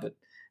had happened.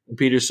 And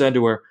Peter said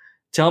to her,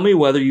 Tell me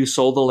whether you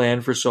sold the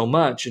land for so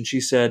much. And she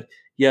said,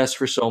 Yes,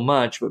 for so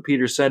much. But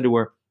Peter said to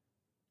her,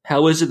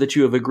 How is it that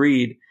you have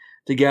agreed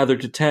to gather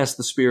to test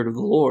the Spirit of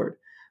the Lord?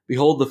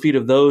 Behold, the feet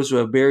of those who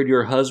have buried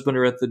your husband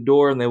are at the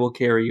door, and they will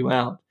carry you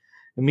out.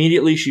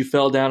 Immediately she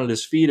fell down at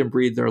his feet and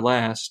breathed her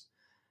last.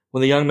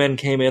 When the young men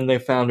came in, they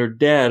found her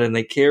dead, and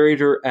they carried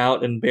her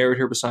out and buried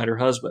her beside her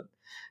husband.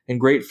 And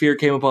great fear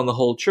came upon the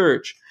whole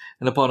church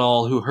and upon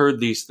all who heard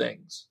these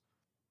things.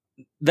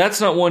 That's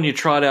not one you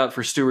trot out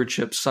for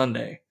Stewardship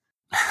Sunday.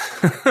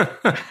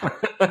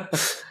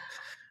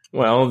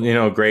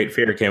 Well, great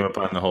fear came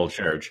upon the whole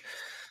church.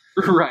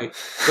 Right.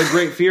 But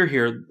great fear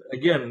here,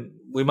 again,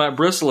 we might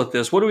bristle at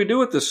this. What do we do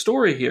with this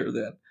story here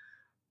then?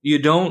 You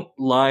don't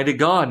lie to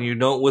God and you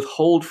don't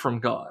withhold from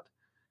God.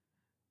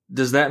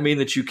 Does that mean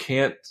that you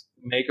can't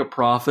make a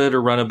profit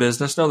or run a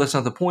business? No, that's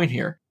not the point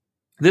here.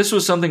 This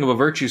was something of a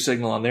virtue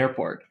signal on their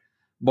part.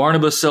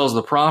 Barnabas sells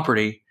the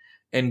property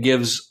and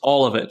gives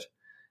all of it.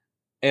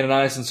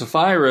 Ananias and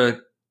Sapphira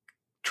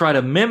try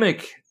to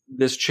mimic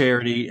this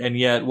charity, and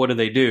yet what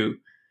do?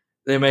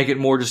 They make it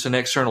more just an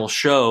external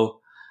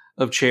show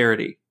of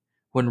charity,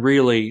 when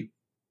really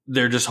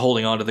they're just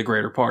holding on to the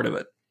greater part of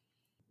it.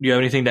 Do you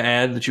have anything to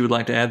add that you would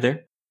like to add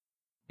there?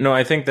 No,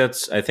 I think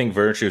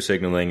virtue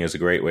signaling is a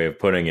great way of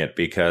putting it,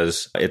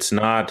 because it's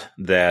not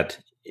that,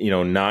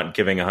 not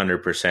giving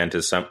 100%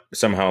 is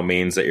somehow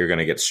means that you're going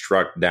to get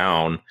struck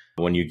down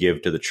when you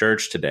give to the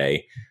church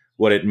today.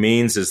 What it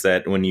means is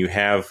that when you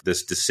have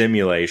this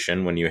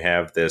dissimulation, when you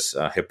have this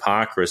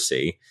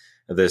hypocrisy,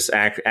 this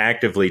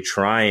actively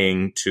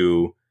trying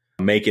to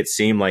make it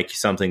seem like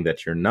something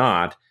that you're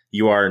not,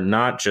 you are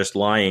not just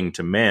lying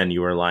to men,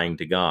 you are lying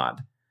to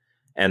God.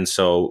 And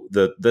so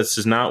this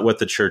is not what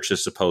the church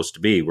is supposed to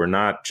be. We're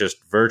not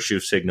just virtue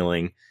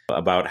signaling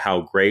about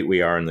how great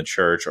we are in the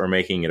church or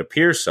making it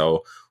appear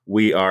so.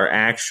 We are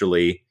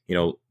actually,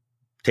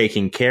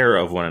 taking care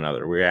of one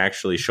another. We're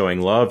actually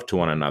showing love to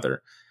one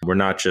another. We're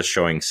not just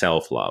showing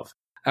self-love.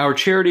 Our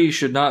charity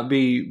should not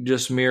be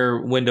just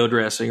mere window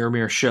dressing or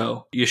mere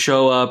show. You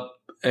show up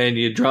and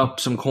you drop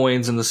some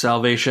coins in the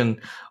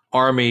Salvation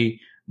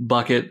Army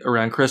bucket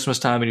around Christmas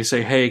time and you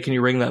say, hey, can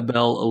you ring that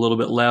bell a little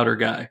bit louder,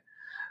 guy?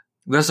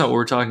 That's not what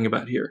we're talking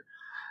about here.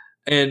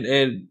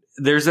 And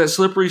there's that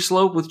slippery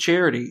slope with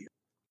charity.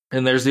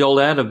 And there's the old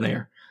Adam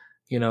there.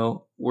 You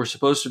know, we're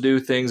supposed to do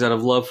things out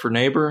of love for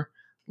neighbor,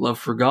 love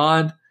for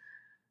God.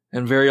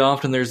 And very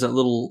often there's that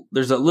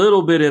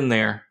little bit in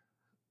there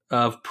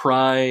of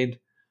pride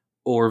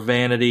or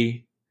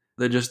vanity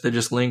that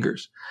just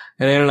lingers.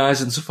 And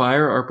Ananias and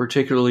Sapphira are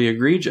particularly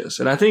egregious.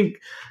 And I think,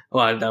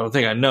 well, I don't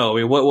think I know.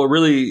 I mean, what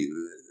really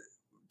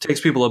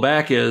takes people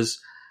aback is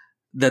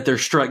that they're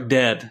struck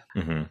dead.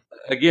 Mm-hmm.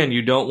 Again,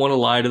 you don't want to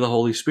lie to the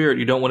Holy Spirit.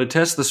 You don't want to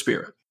test the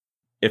Spirit.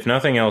 If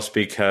nothing else,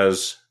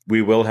 because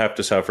we will have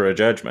to suffer a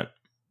judgment.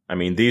 I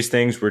mean, these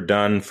things were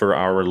done for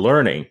our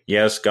learning.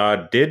 Yes,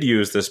 God did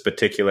use this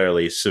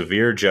particularly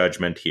severe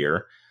judgment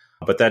here,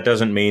 but that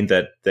doesn't mean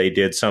that they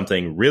did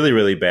something really,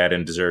 really bad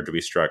and deserved to be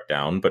struck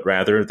down, but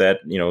rather that,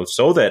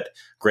 so that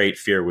great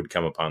fear would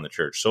come upon the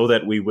church, so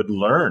that we would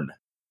learn.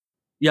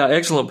 Yeah,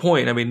 excellent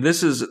point. I mean,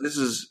 this is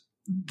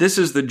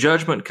the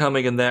judgment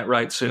coming, and that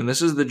right soon.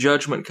 This is the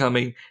judgment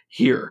coming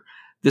here.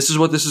 This is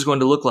what this is going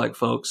to look like,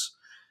 folks.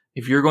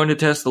 If you're going to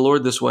test the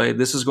Lord this way,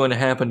 this is going to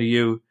happen to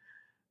you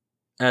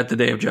at the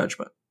day of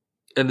judgment.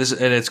 And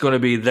it's going to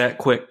be that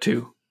quick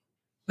too.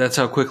 That's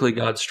how quickly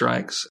God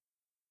strikes.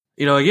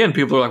 Again,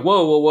 people are like,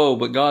 whoa,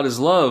 but God is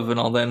love and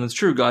all that. And it's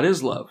true, God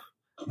is love.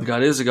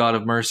 God is a God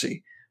of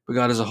mercy, but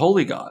God is a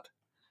holy God.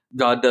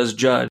 God does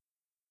judge.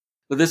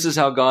 But this is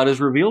how God has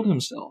revealed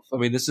himself. I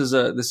mean, this is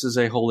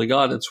a holy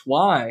God. It's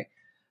why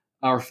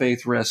our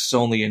faith rests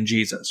only in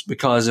Jesus.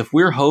 Because if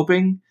we're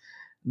hoping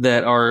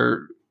that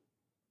our,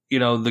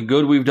 the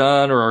good we've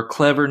done or our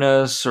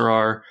cleverness or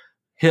our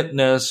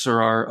hipness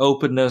or our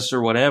openness or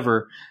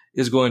whatever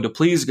is going to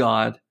please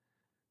God,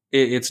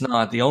 it's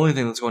not. The only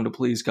thing that's going to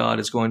please God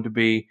is going to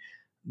be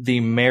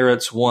the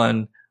merits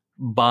won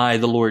by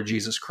the Lord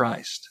Jesus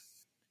Christ.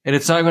 And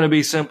it's not going to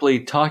be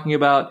simply talking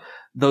about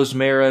those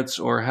merits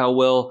or how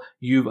well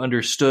you've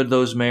understood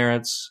those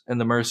merits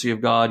and the mercy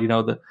of God,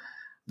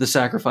 the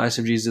sacrifice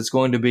of Jesus. It's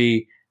going to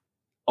be,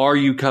 are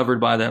you covered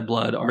by that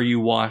blood? Are you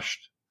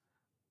washed?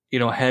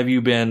 Have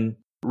you been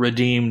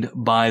redeemed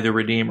by the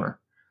Redeemer?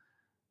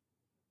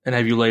 And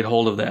have you laid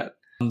hold of that?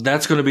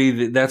 That's going to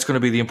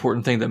be the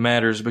important thing that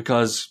matters,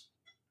 because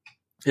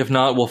if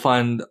not, we'll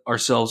find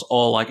ourselves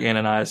all like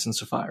Ananias and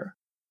Sapphira.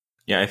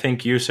 Yeah, I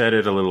think you said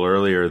it a little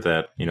earlier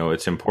that,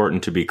 it's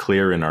important to be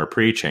clear in our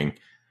preaching.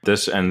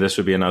 This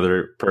would be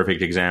another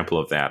perfect example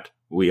of that.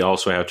 We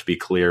also have to be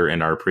clear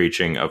in our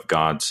preaching of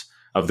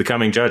the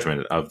coming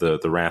judgment, of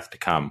the wrath to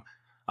come.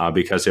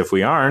 Because if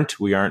we aren't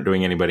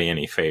doing anybody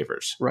any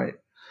favors. Right.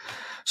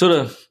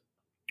 So to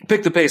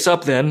pick the pace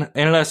up then,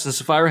 Ananias and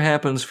Sapphira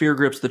happens, fear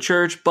grips the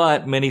church,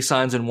 but many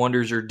signs and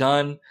wonders are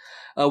done.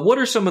 What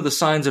are some of the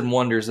signs and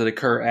wonders that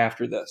occur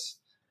after this?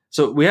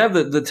 So we have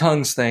the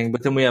tongues thing,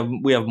 but then we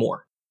have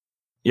more.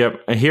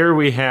 Yep. Here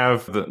we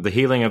have the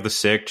healing of the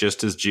sick,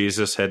 just as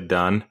Jesus had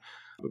done.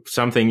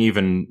 Something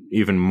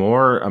even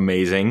more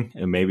amazing,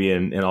 and maybe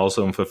and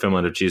also in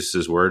fulfillment of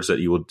Jesus' words, that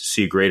you will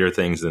see greater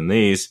things than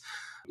these.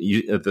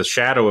 The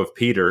shadow of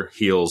Peter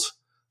heals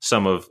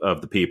some of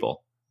the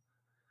people,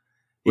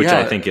 which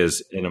I think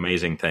is an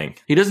amazing thing.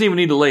 He doesn't even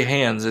need to lay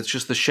hands. It's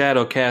just the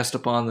shadow cast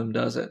upon them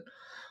does it.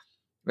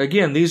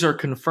 Again, these are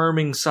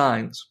confirming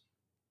signs.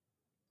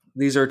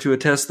 These are to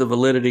attest the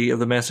validity of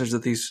the message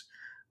that these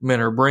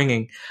men are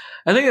bringing.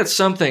 I think that's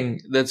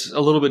something that's a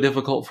little bit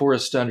difficult for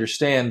us to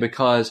understand,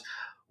 because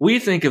we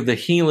think of the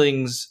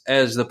healings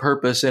as the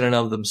purpose in and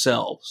of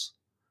themselves.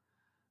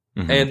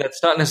 Mm-hmm. And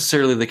that's not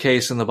necessarily the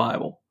case in the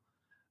Bible.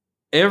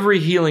 Every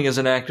healing is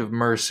an act of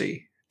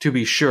mercy, to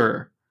be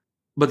sure,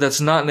 but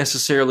that's not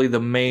necessarily the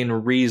main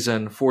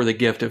reason for the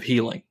gift of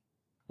healing.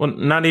 Well,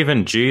 not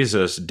even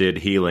Jesus did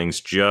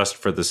healings just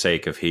for the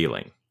sake of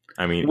healing.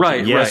 I mean,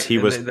 right, yes, right. he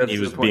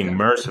was being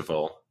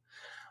merciful,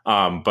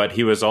 but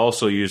he was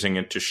also using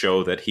it to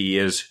show that he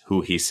is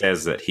who he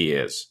says that he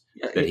is,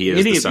 that he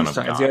is the Son of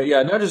God.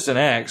 Yeah, not just in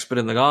Acts, but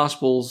in the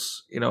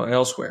Gospels,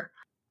 elsewhere.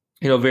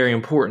 Very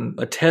important.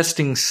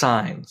 Attesting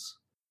signs.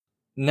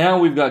 Now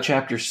we've got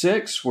chapter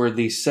 6, where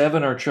the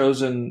 7 are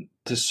chosen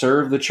to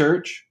serve the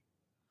church.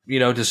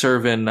 To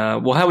serve in,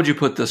 how would you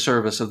put the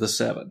service of the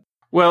 7?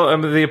 Well,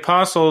 the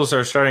apostles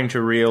are starting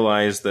to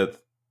realize that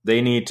they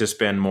need to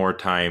spend more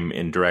time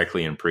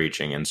directly in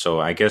preaching. And so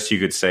I guess you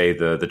could say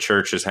the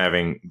church is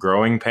having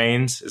growing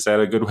pains. Is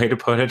that a good way to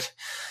put it?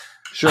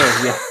 Sure,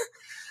 yeah.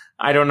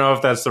 I don't know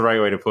if that's the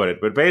right way to put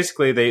it. But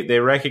basically, they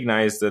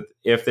recognize that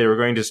if they were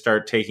going to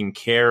start taking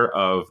care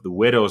of the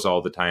widows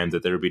all the time,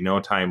 that there would be no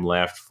time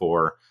left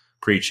for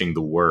preaching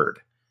the word.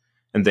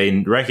 And they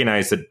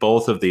recognize that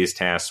both of these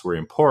tasks were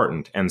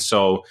important. And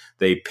so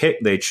they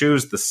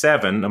choose the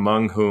 7,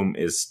 among whom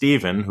is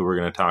Stephen, who we're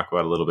going to talk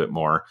about a little bit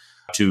more,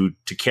 to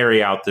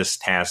carry out this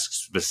task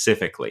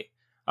specifically.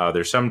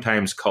 They're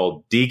sometimes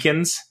called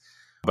deacons,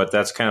 but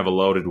that's kind of a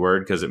loaded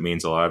word because it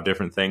means a lot of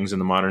different things in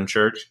the modern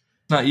church.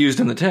 not used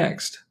in the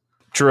text.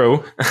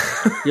 True.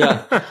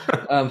 Yeah.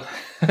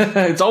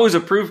 It's always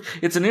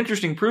it's an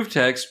interesting proof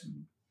text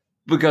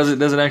because it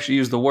doesn't actually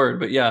use the word,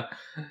 but yeah.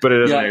 But it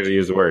doesn't actually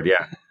use the word,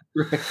 yeah.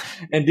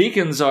 And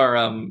deacons are,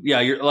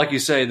 like you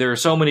say, there are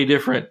so many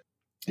different,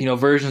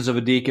 versions of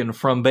a deacon,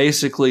 from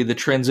basically the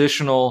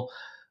transitional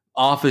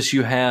office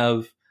you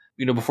have,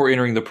 before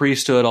entering the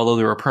priesthood, although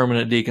there are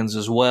permanent deacons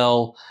as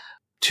well,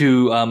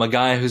 to a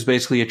guy who's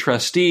basically a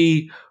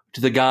trustee, to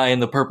the guy in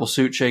the purple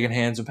suit shaking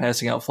hands and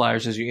passing out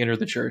flyers as you enter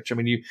the church. I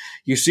mean,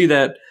 you see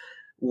that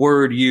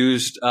word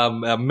used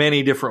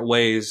many different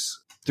ways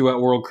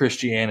throughout world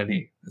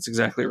Christianity. That's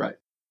exactly right.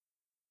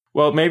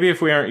 Well, maybe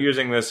if we aren't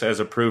using this as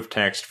a proof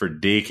text for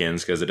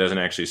deacons, because it doesn't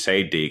actually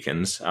say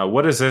deacons,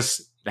 what does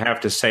this have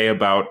to say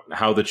about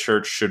how the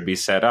church should be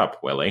set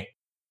up, Willie?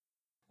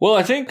 Well,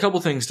 I think a couple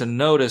things to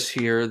notice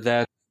here,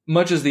 that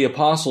much as the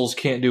apostles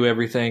can't do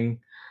everything,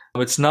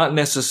 it's not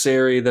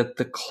necessary that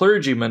the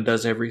clergyman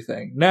does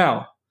everything.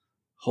 Now,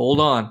 hold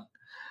on.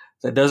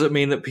 That doesn't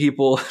mean that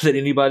that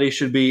anybody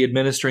should be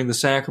administering the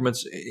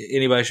sacraments,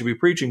 anybody should be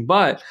preaching,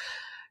 but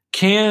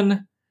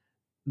can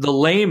the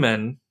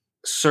layman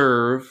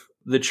serve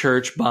the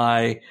church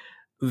by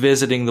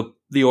visiting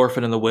the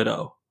orphan and the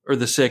widow, or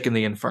the sick and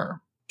the infirm?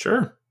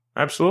 Sure,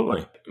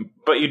 absolutely.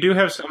 But you do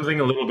have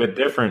something a little bit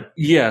different.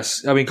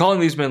 Yes. I mean,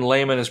 calling these men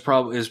laymen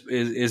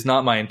is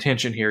not my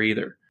intention here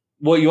either.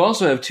 What you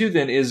also have too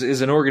then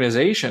is an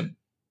organization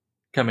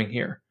coming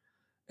here,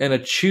 and a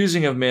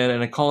choosing of men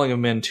and a calling of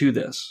men to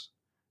this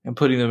and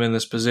putting them in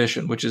this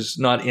position, which is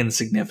not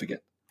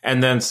insignificant.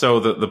 And then so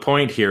the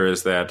point here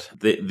is that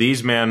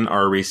these men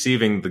are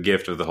receiving the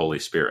gift of the Holy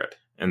Spirit.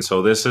 And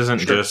so this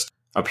isn't just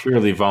a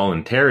purely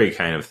voluntary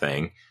kind of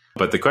thing.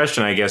 But the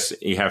question I guess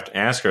you have to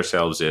ask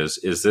ourselves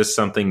is this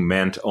something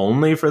meant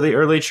only for the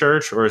early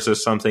church, or is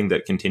this something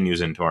that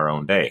continues into our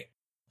own day?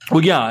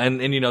 Well, yeah, and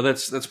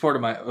that's part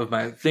of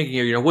my thinking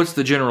here. What's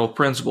the general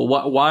principle?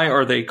 Why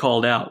are they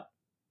called out?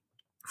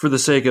 For the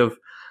sake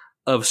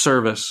of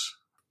service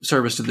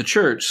to the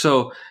church.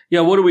 So,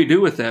 yeah, what do we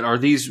do with that?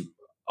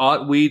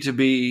 Ought we to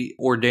be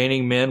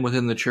ordaining men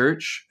within the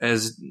church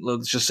as,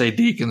 let's just say,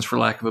 deacons, for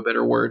lack of a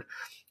better word,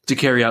 to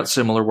carry out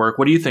similar work?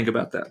 What do you think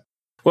about that?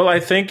 Well,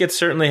 I think it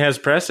certainly has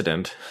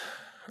precedent.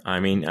 I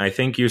mean, I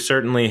think you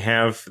certainly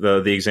have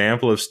the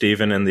example of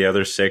Stephen and the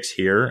other 6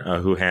 here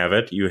who have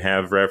it. You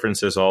have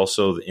references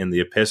also in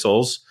the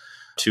epistles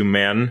to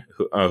men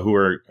who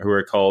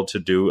are called to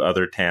do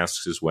other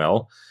tasks as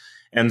well.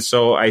 And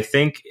so I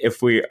think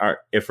if we're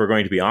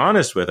going to be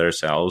honest with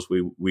ourselves,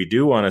 we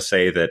do want to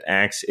say that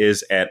Acts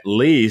is at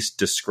least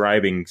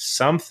describing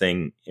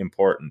something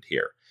important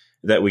here.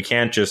 That we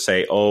can't just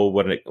say, "Oh,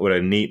 what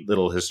a neat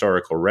little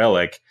historical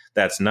relic.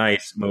 That's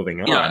nice.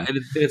 Moving on." Yeah,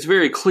 it's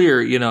very clear,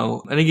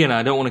 And again,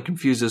 I don't want to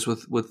confuse this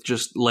with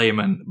just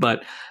laymen,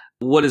 but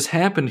what has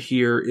happened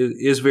here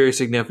is very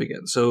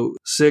significant. So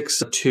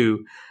 6:2,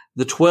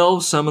 the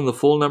 12 summoned the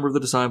full number of the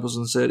disciples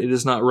and said, "It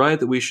is not right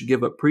that we should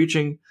give up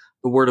preaching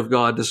the word of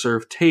God to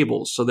serve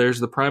tables." So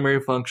there's the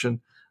primary function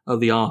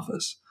of the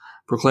office,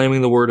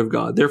 proclaiming the word of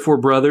God. "Therefore,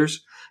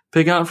 brothers,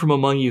 pick out from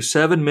among you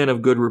 7 men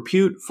of good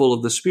repute, full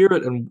of the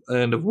Spirit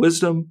and of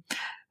wisdom,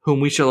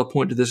 whom we shall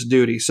appoint to this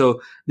duty." So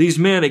these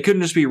men, it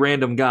couldn't just be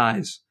random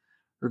guys,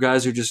 or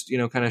guys who just,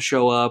 kind of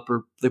show up,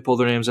 or they pull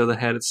their names out of the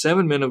hat. It's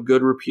 7 men of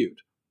good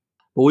repute.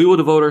 "But we will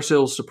devote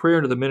ourselves to prayer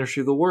and to the ministry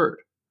of the word."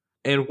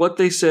 And what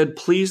they said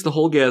pleased the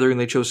whole gathering.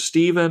 They chose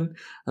Stephen,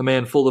 a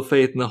man full of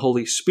faith in the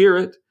Holy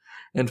Spirit,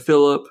 and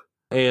Philip,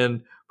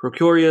 and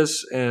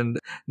Prochorus, and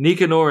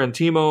Nicanor, and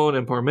Timon,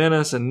 and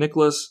Parmenas, and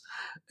Nicholas,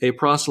 a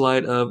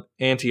proselyte of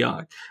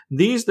Antioch.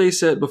 These they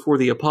set before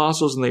the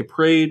apostles, and they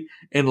prayed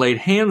and laid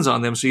hands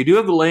on them. So you do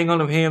have the laying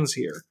on of hands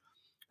here.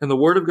 "And the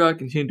word of God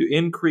continued to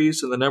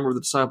increase, and the number of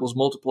the disciples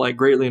multiplied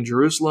greatly in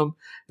Jerusalem,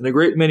 and a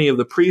great many of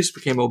the priests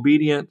became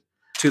obedient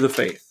to the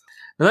faith."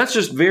 Now that's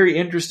just very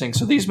interesting.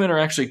 So these men are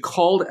actually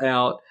called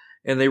out,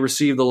 and they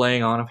receive the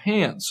laying on of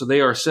hands. So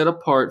they are set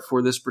apart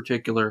for this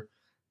particular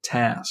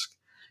task.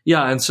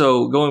 Yeah, and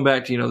so going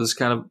back to, this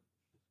kind of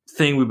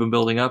thing we've been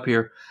building up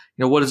here,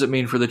 what does it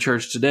mean for the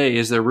church today?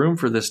 Is there room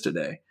for this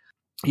today?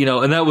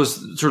 And that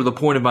was sort of the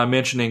point of my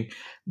mentioning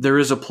there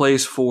is a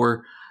place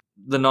for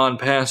the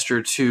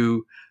non-pastor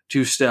to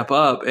step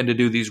up and to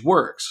do these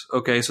works.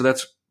 Okay, so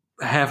that's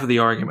half of the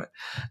argument.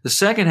 The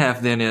second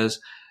half then is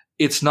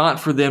it's not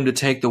for them to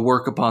take the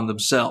work upon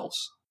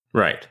themselves.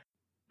 Right.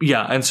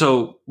 Yeah, and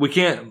so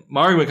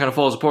my argument kind of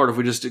falls apart if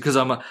we just, because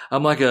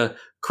I'm like a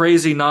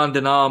crazy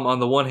non-denom on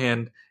the one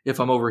hand if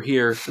I'm over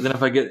here, and then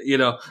if I get,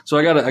 so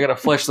I gotta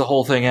flesh the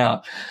whole thing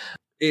out.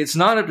 It's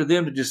not up to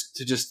them to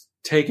just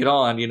take it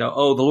on,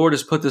 "Oh, the Lord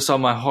has put this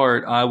on my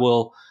heart. I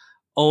will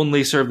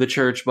only serve the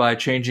church by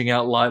changing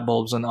out light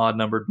bulbs in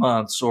odd-numbered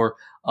months, or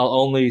I'll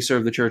only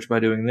serve the church by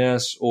doing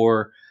this,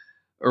 or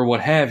what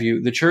have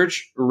you." The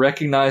church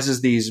recognizes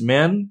these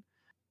men.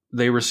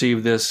 They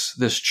receive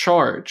this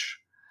charge.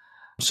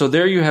 So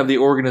there you have the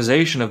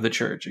organization of the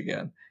church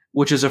again,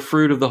 which is a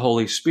fruit of the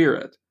Holy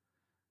Spirit.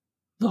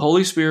 The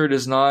Holy Spirit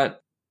is not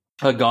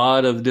a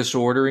God of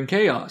disorder and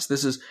chaos.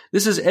 This is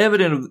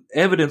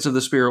evidence of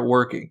the Spirit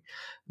working,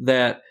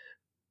 that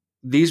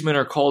these men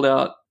are called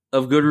out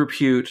of good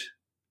repute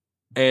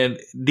and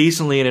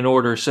decently and in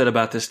order set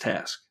about this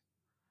task.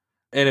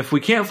 And if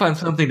we can't find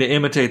something to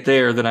imitate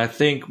there, then I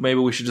think maybe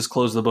we should just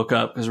close the book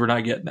up because we're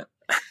not getting it.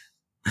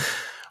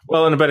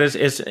 Well, but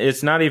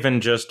it's not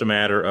even just a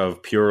matter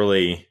of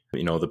purely,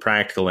 the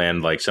practical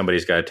end, like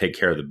somebody's got to take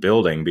care of the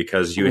building,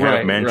 because you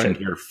have mentioned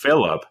here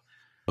Philip,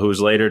 who's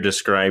later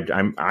described,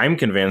 I'm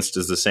convinced,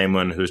 is the same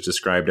one who's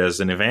described as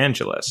an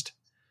evangelist.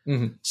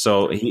 Mm-hmm.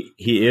 So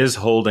he is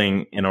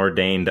holding an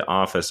ordained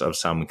office of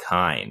some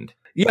kind.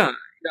 Yeah.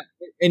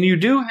 And you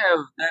do have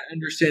that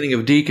understanding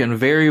of deacon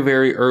very,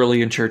 very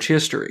early in church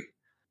history,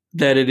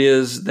 that it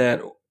is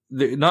that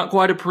not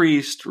quite a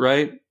priest,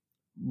 right?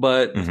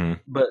 But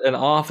an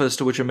office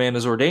to which a man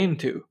is ordained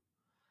to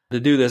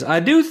do this. I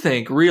do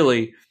think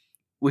really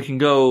we can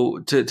go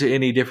to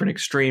any different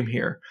extreme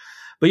here.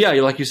 But yeah,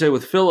 like you said,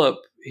 with Philip,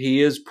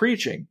 he is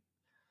preaching.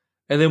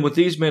 And then with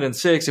these men in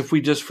 6, if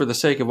we just for the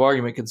sake of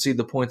argument concede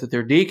the point that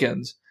they're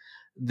deacons,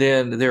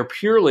 then they're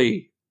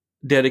purely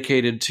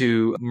dedicated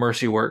to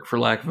mercy work, for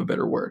lack of a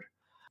better word.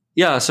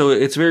 Yeah, so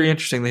it's very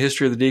interesting, the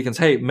history of the deacons.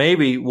 Hey,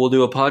 maybe we'll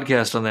do a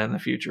podcast on that in the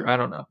future. I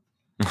don't know.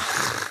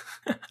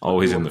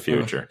 Always in the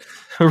future.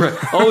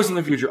 Right. Always in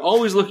the future.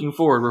 Always looking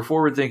forward. We're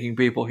forward-thinking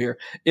people here,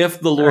 if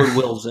the Lord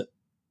wills it.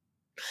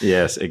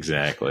 Yes,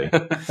 exactly.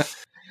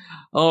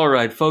 All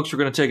right, folks, we're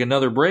going to take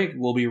another break.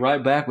 We'll be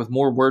right back with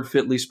more Word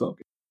Fitly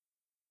Spoken.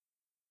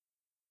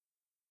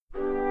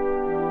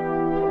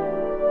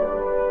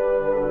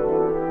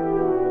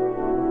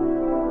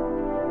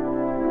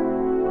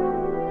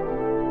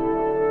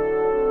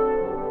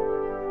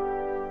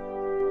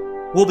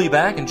 We'll be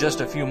back in just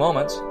a few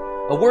moments.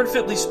 A Word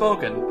Fitly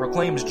Spoken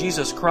proclaims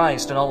Jesus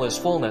Christ in all His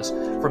fullness,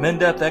 from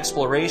in-depth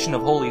exploration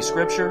of Holy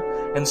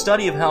Scripture and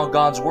study of how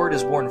God's Word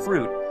has borne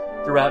fruit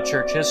throughout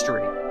church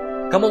history.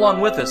 Come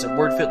along with us at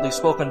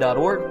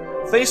wordfitlyspoken.org,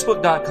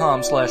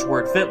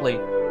 facebook.com/wordfitly,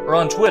 or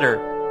on Twitter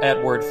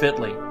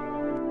 @wordfitly.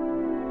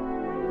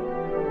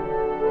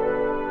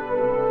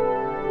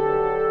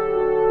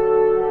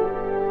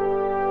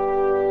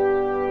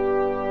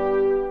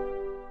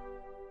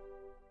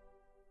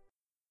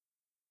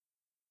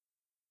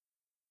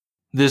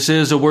 This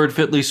is A Word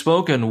Fitly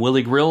Spoken.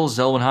 Willie Grill,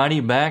 Zelwyn Heidi,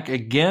 back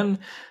again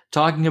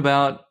talking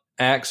about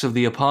Acts of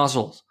the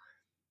Apostles.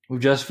 We've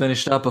just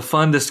finished up a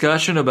fun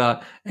discussion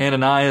about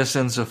Ananias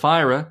and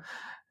Sapphira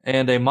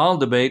and a mild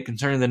debate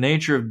concerning the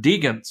nature of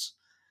deacons.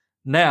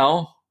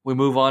 Now we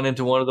move on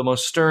into one of the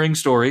most stirring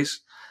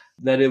stories,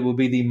 that it will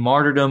be the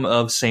martyrdom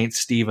of St.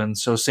 Stephen.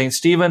 So St.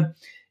 Stephen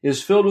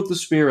is filled with the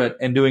Spirit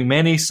and doing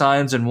many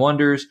signs and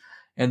wonders.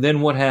 And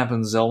then what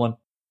happens, Zelwyn?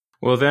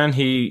 Well, then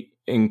he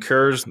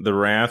incurs the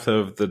wrath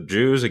of the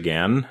Jews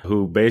again,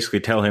 who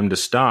basically tell him to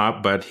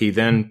stop, but he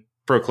then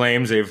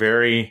proclaims a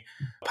very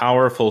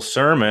powerful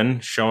sermon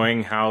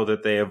showing how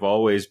that they have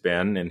always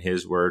been, in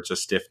his words, a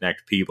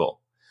stiff-necked people.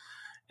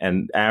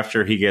 And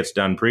after he gets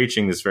done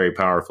preaching this very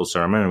powerful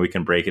sermon, and we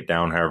can break it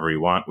down however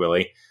you want,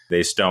 Willie,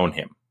 they stone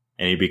him,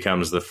 and he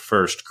becomes the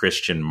first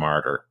Christian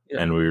martyr,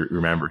 and we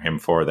remember him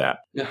for that.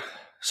 Yeah.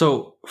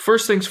 So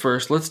first things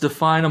first, let's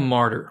define a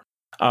martyr.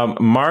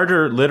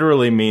 Martyr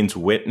literally means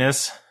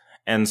witness.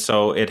 And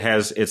so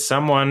it's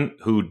someone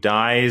who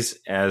dies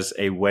as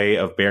a way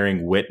of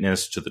bearing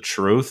witness to the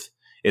truth.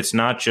 It's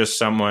not just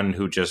someone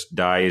who just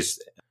dies.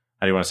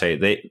 How do you want to say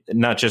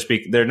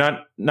it? They're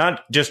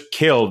not just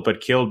killed, but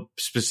killed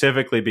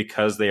specifically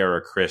because they are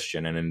a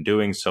Christian, and in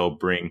doing so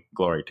bring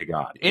glory to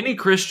God. Any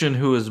Christian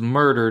who is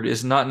murdered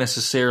is not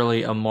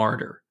necessarily a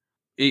martyr.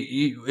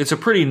 It's a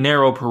pretty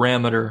narrow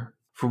parameter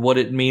for what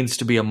it means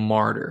to be a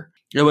martyr.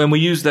 And we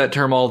use that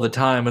term all the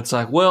time. It's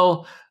like,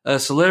 well, a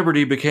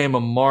celebrity became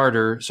a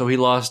martyr, so he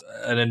lost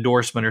an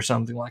endorsement or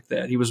something like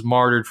that. He was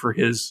martyred for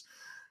his,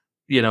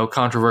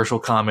 controversial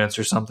comments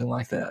or something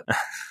like that.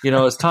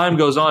 As time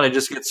goes on, it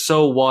just gets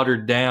so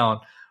watered down.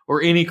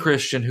 Or any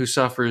Christian who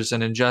suffers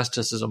an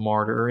injustice is a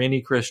martyr, or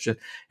any Christian.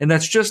 And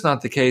that's just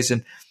not the case.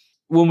 And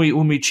when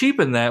we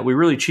cheapen that, we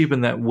really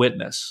cheapen that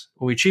witness.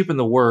 When we cheapen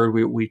the word,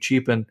 we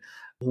cheapen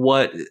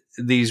what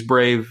these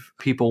brave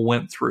people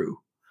went through.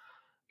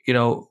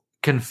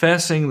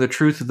 Confessing the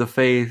truth of the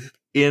faith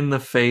in the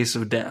face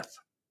of death.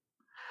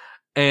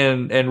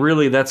 And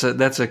really that's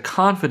a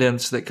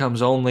confidence that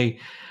comes only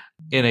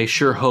in a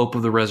sure hope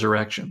of the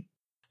resurrection.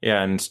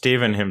 Yeah, and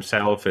Stephen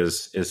himself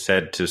is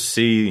said to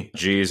see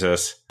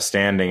Jesus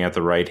standing at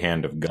the right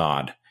hand of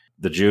God.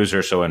 The Jews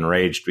are so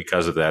enraged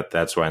because of that,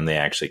 that's when they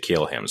actually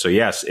kill him. So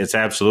yes, it's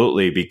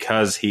absolutely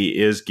because he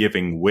is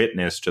giving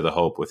witness to the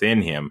hope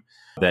within him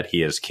that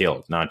he is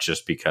killed, not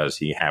just because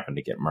he happened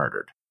to get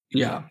murdered.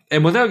 Yeah.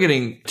 And without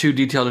getting too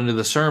detailed into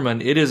the sermon,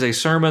 it is a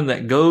sermon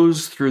that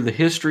goes through the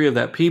history of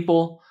that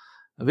people,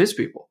 of his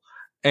people,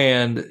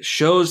 and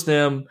shows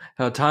them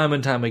how time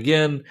and time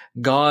again,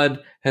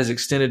 God has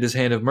extended his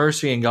hand of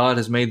mercy and God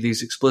has made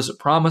these explicit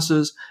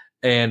promises,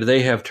 and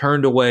they have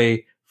turned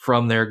away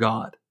from their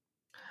God.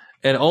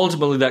 And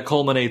ultimately that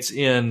culminates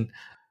in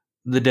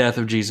the death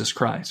of Jesus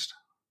Christ.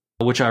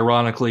 which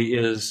ironically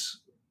is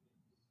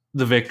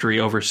the victory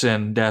over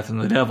sin, death,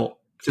 and the devil.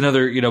 It's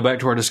another, back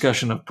to our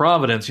discussion of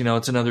providence,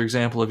 it's another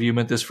example of you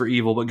meant this for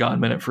evil, but God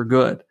meant it for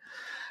good.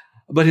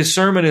 But his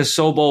sermon is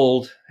so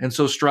bold and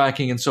so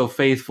striking and so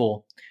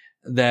faithful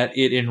that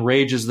it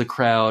enrages the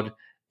crowd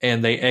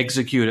and they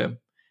execute him.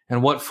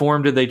 And what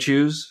form did they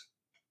choose?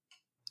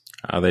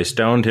 They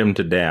stoned him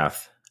to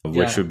death,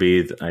 which would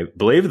be, I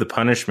believe, the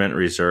punishment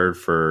reserved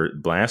for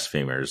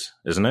blasphemers,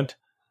 isn't it?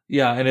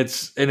 Yeah, and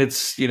it's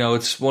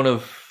it's one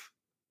of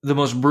the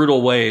most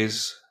brutal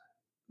ways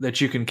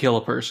that you can kill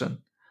a person.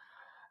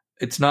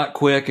 It's not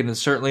quick and it's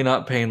certainly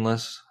not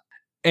painless.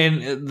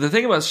 And the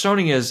thing about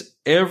stoning is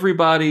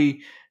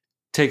everybody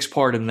takes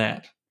part in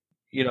that.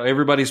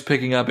 Everybody's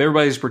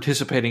everybody's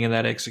participating in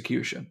that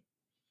execution.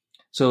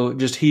 So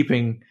just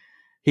heaping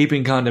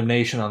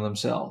condemnation on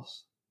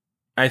themselves.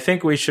 I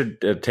think we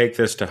should take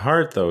this to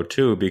heart, though,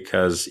 too,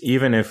 because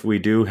even if we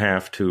do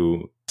have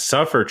to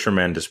suffer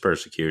tremendous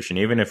persecution,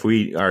 even if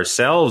we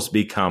ourselves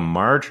become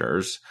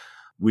martyrs,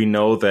 we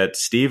know that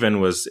Stephen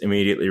was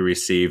immediately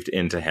received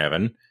into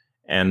heaven,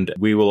 and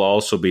we will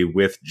also be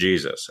with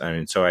Jesus. I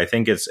mean, so I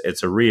think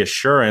it's a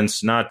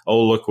reassurance, not,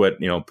 oh, look what,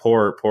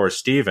 poor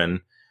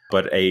Stephen,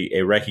 but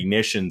a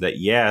recognition that,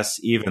 yes,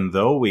 even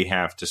though we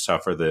have to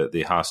suffer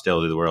the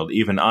hostility of the world,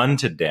 even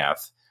unto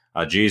death,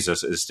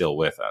 Jesus is still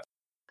with us.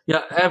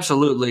 Yeah,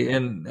 absolutely.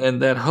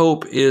 And that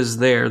hope is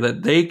there,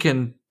 that they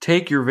can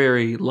take your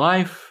very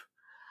life,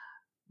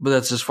 but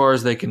that's as far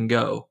as they can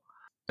go.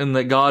 And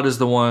that God is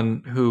the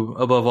one who,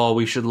 above all,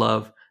 we should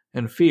love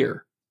and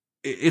fear.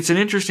 It's an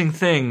interesting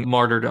thing,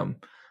 martyrdom.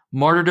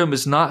 Martyrdom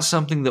is not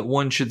something that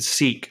one should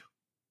seek,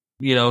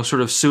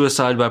 sort of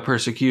suicide by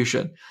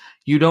persecution.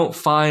 You don't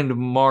find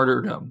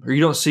martyrdom, or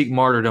you don't seek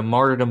martyrdom.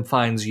 Martyrdom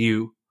finds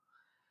you.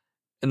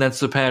 And that's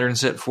the pattern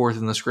set forth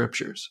in the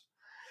scriptures.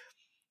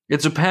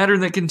 It's a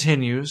pattern that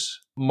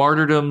continues.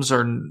 Martyrdoms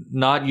are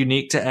not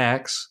unique to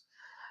Acts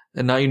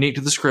and not unique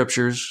to the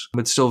scriptures.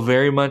 It's still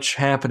very much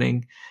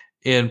happening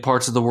in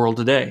parts of the world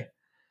today,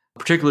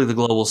 particularly the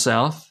global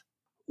south,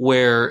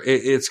 where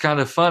it's kind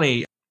of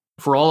funny.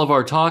 For all of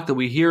our talk that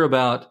we hear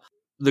about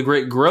the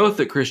great growth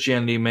that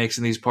Christianity makes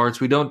in these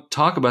parts, we don't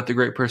talk about the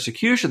great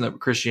persecution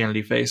that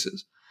Christianity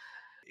faces.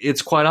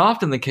 It's quite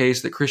often the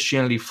case that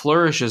Christianity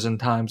flourishes in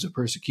times of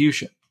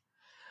persecution.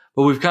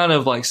 But we've kind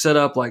of set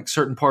up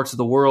certain parts of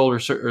the world or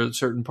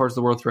certain parts of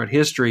the world throughout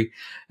history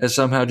as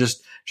somehow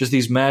just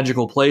these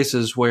magical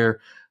places where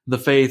the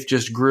faith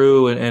just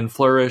grew and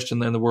flourished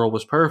and then the world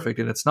was perfect.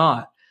 And it's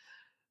not.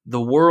 The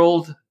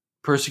world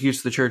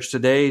persecutes the church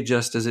today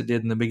just as it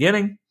did in the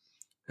beginning.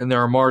 And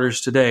there are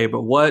martyrs today.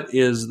 But what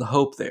is the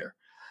hope there?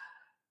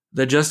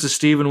 That just as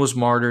Stephen was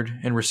martyred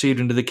and received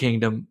into the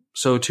kingdom,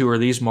 so too are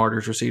these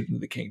martyrs received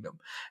into the kingdom.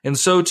 And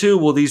so too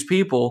will these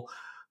people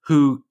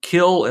who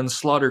kill and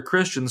slaughter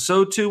Christians,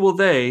 so too will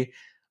they,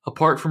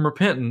 apart from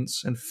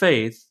repentance and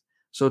faith,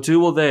 so too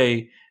will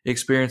they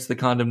experience the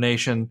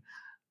condemnation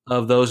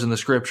of those in the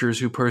scriptures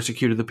who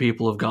persecuted the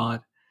people of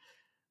God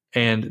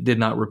and did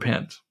not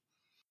repent.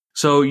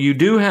 So you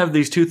do have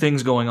these two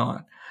things going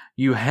on.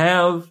 You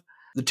have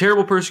the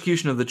terrible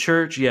persecution of the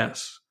church,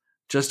 yes,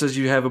 just as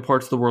you have in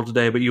parts of the world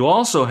today, but you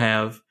also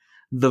have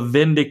the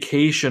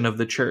vindication of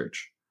the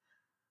church,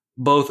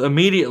 both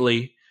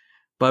immediately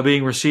by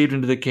being received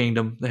into the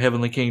kingdom, the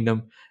heavenly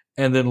kingdom,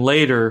 and then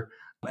later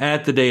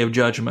at the day of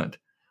judgment,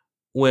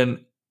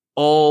 when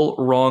all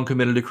wrong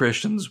committed to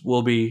Christians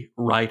will be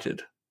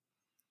righted.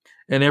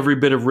 And every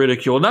bit of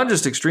ridicule, not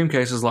just extreme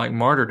cases like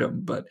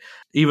martyrdom, but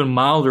even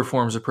milder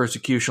forms of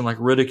persecution like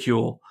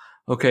ridicule,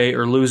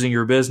 or losing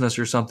your business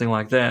or something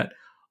like that,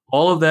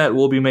 all of that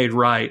will be made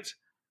right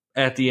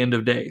at the end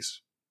of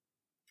days.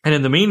 And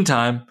in the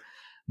meantime,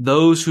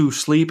 those who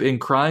sleep in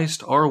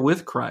Christ are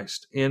with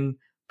Christ in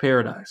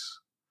paradise.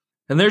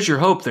 And there's your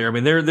hope there. I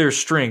mean, there's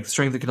strength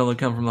that can only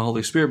come from the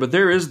Holy Spirit, but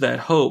there is that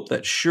hope,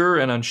 that sure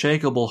and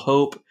unshakable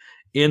hope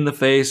in the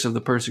face of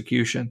the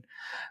persecution,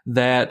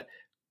 that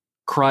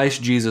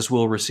Christ Jesus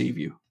will receive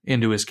you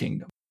into his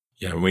kingdom.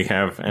 Yeah,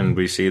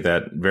 we see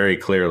that very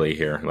clearly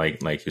here,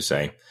 like you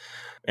say.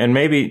 And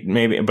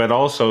maybe, but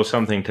also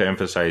something to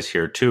emphasize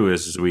here too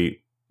is we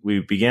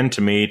begin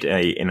to meet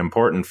an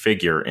important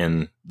figure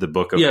in the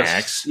book of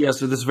Acts. Yes,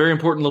 so this very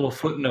important little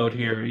footnote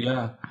here,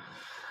 Yeah.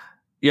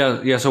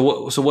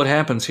 So what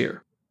happens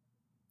here?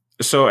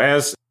 So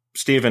as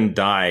Stephen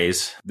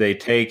dies, they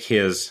take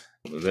his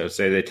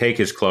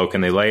cloak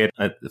and they lay it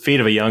at the feet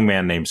of a young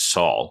man named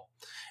Saul.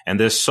 And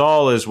this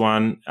Saul is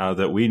one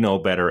that we know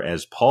better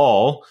as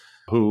Paul,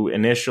 who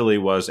initially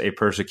was a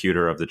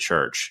persecutor of the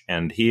church.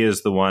 And he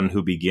is the one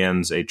who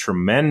begins a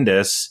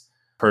tremendous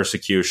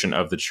persecution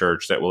of the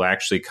church that will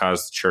actually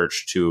cause the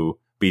church to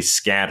be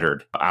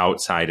scattered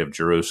outside of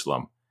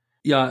Jerusalem.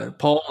 Yeah,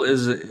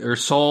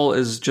 Saul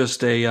is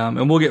just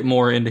and we'll get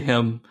more into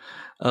him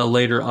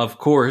later, of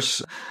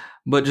course,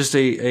 but just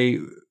a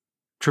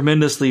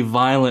tremendously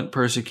violent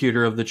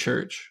persecutor of the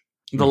church.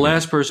 The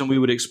last person we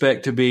would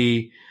expect to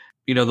be,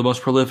 the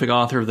most prolific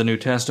author of the New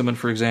Testament,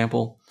 for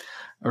example,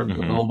 or the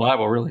whole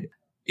Bible, really.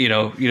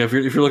 if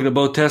you're looking at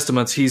both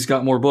testaments, he's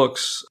got more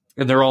books,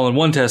 and they're all in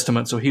one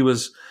testament. So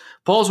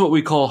Paul's what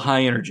we call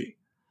high energy.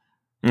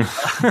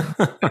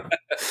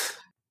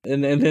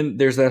 And then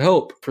there's that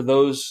hope for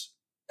those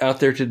out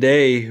there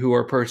today who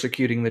are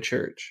persecuting the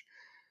church.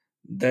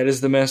 That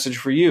is the message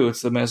for you.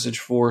 It's the message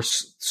for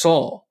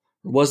Saul,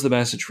 or was the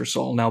message for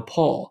Saul, now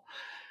Paul,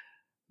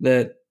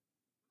 that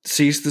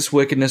cease this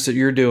wickedness that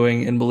you're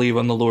doing and believe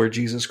on the Lord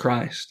Jesus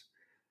Christ.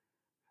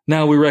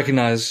 Now we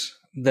recognize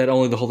that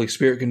only the Holy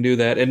Spirit can do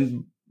that,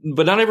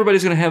 but not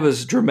everybody's going to have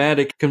as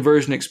dramatic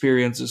conversion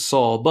experience as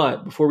Saul.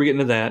 But before we get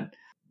into that,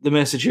 the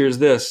message here is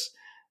this: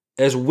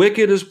 as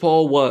wicked as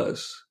Paul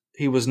was,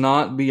 he was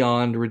not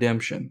beyond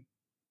redemption.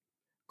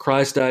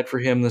 Christ died for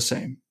him the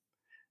same,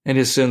 and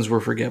his sins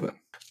were forgiven.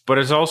 But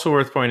it's also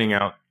worth pointing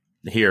out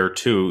here,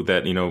 too,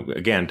 that,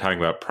 again, talking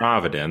about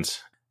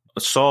providence,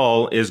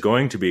 Saul is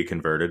going to be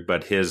converted,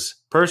 but his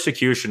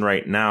persecution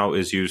right now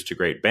is used to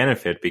great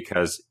benefit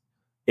because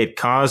it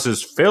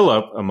causes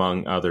Philip,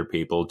 among other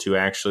people, to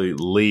actually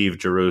leave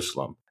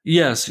Jerusalem.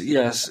 Yes.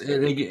 It's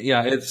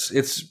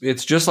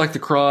just like the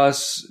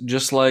cross,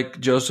 just like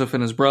Joseph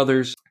and his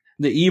brothers.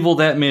 The evil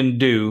that men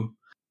do,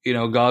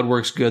 God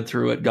works good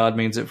through it. God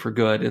means it for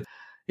good.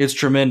 It's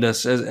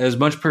tremendous. As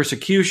much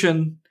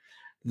persecution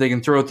they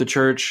can throw at the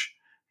church,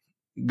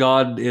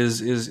 God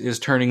is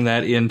turning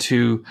that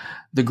into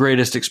the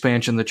greatest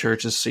expansion the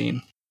church has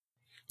seen.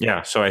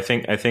 Yeah, so I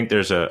think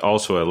there's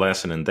also a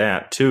lesson in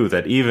that too,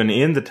 that even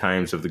in the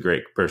times of the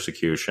great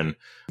persecution,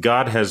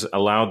 God has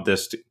allowed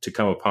this to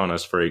come upon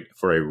us for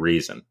a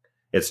reason.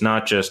 It's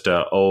not just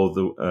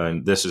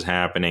this is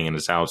happening and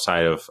it's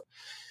outside of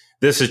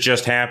this is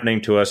just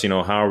happening to us.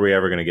 How are we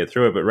ever going to get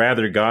through it? But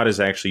rather, God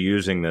is actually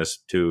using this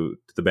to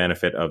the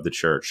benefit of the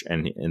church,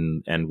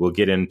 and we'll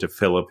get into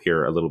Philip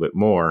here a little bit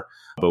more.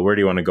 But where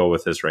do you want to go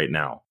with this right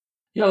now?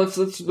 Yeah,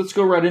 let's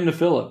go right into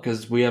Philip,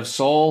 because we have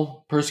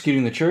Saul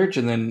persecuting the church,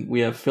 and then we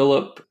have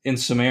Philip in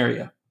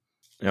Samaria.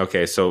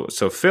 Okay, so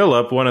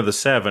Philip, one of the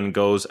 7,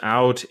 goes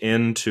out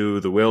into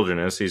the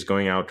wilderness. He's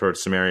going out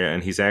towards Samaria,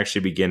 and he's actually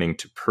beginning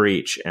to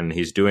preach, and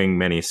he's doing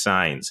many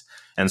signs.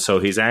 And so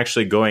he's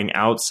actually going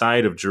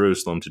outside of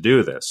Jerusalem to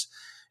do this.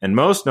 And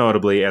most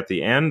notably, at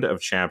the end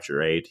of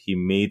chapter 8, he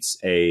meets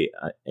a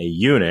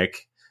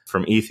eunuch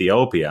from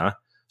Ethiopia,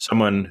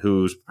 someone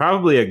who's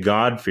probably a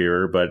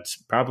God-fearer, but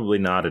probably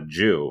not a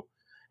Jew.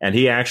 And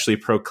he actually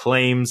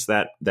proclaims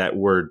that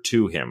word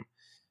to him.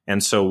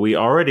 And so we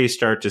already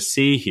start to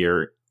see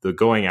here the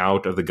going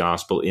out of the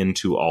gospel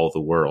into all the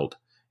world.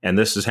 And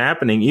this is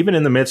happening even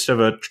in the midst of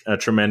a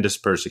tremendous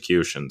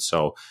persecution.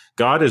 So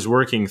God is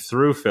working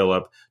through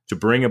Philip to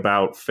bring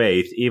about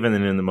faith, even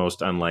in the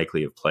most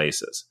unlikely of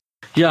places.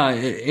 Yeah,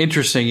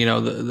 interesting.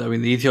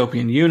 The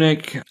Ethiopian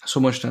eunuch, so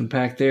much to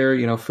unpack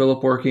there.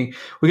 Philip working.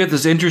 We got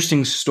this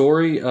interesting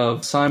story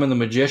of Simon the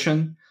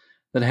magician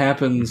that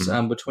happens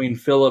between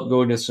Philip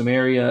going to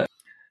Samaria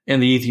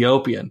and the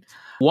Ethiopian.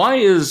 Why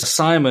is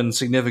Simon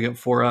significant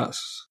for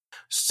us?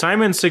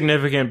 Simon's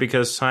significant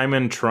because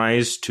Simon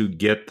tries to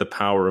get the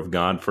power of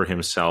God for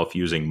himself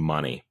using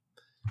money.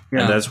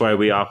 Yeah. And that's why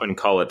we often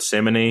call it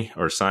simony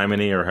or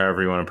simony or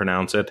however you want to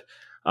pronounce it.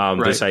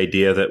 Right. This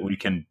idea that we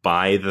can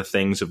buy the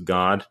things of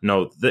God.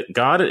 No,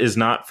 God is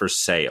not for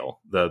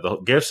sale. The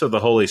gifts of the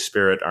Holy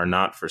Spirit are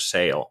not for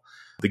sale.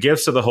 The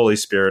gifts of the Holy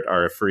Spirit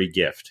are a free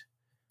gift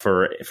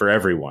for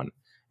everyone.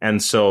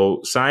 And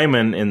so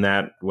Simon, in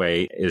that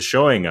way, is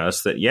showing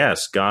us that,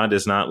 yes, God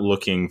is not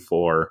looking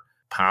for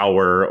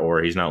power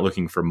or he's not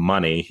looking for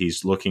money.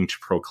 He's looking to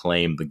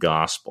proclaim the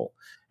gospel.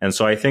 And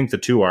so I think the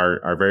two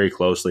are very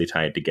closely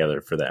tied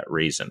together for that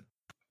reason.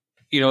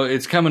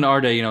 It's come in our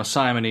day,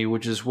 simony,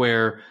 which is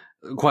where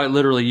quite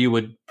literally you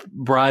would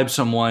bribe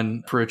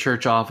someone for a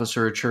church office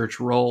or a church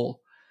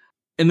role.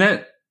 And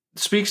that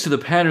speaks to the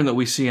pattern that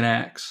we see in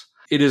Acts.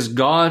 It is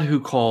God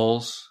who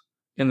calls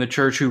and the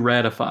church who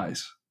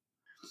ratifies.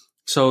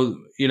 So,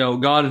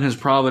 God in his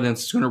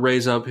providence is going to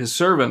raise up his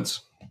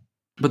servants,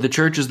 but the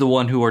church is the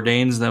one who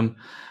ordains them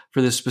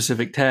for this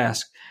specific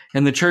task.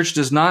 And the church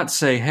does not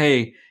say,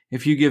 hey,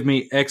 if you give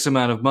me X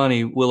amount of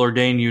money, we'll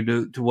ordain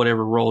you to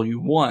whatever role you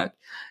want.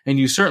 And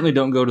you certainly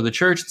don't go to the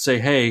church and say,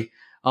 hey,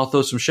 I'll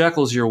throw some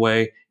shekels your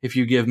way if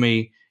you give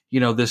me,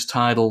 this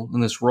title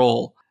and this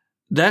role.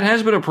 That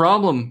has been a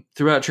problem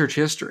throughout church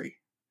history.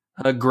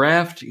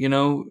 Graft,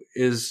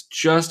 is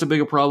just as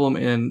big a problem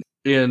in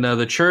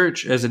the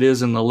church as it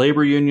is in the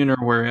labor union or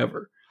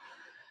wherever.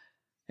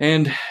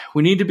 And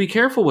we need to be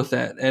careful with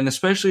that, and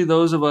especially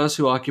those of us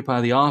who occupy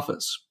the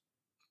office.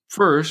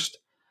 First,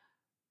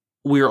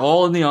 we are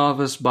all in the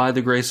office by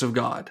the grace of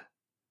God.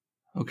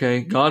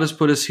 Okay? God has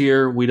put us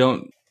here.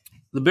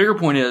 The bigger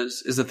point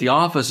is that the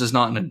office is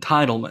not an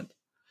entitlement.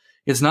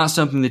 It's not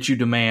something that you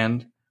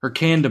demand or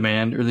can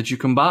demand or that you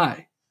can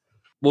buy.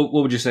 What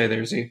would you say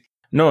there, Z?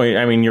 No,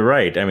 you're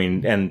right.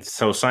 And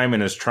so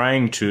Simon is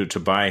trying to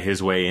buy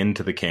his way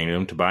into the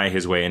kingdom, to buy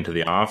his way into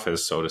the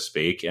office, so to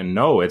speak. And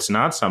no, it's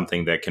not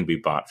something that can be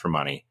bought for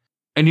money.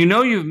 And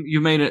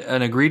you made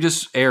an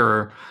egregious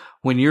error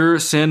when your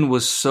sin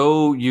was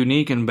so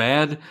unique and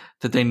bad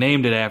that they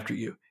named it after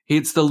you.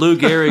 It's the Lou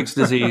Gehrig's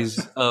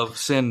disease of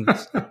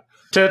sins.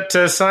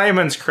 To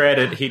Simon's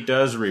credit, he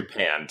does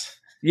repent.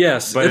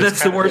 Yes, but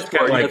that's the worst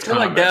part. Like it's kind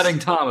of like doubting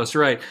Thomas,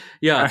 right?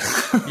 Yeah,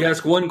 you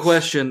ask one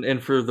question,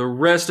 and for the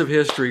rest of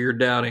history, you're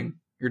doubting.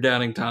 You're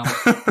doubting Thomas.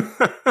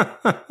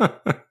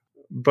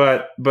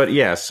 But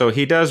yes, so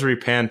he does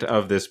repent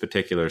of this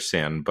particular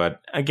sin.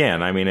 But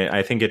again, I mean,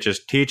 I think it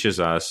just teaches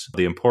us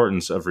the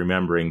importance of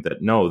remembering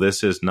that no,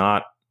 this is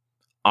not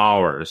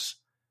ours.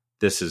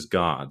 This is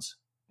God's,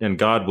 and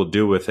God will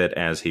do with it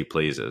as He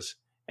pleases.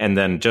 And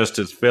then, just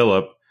as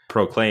Philip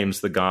proclaims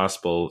the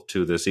gospel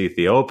to this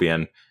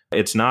Ethiopian,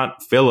 it's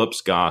not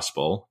Philip's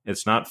gospel,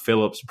 it's not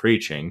Philip's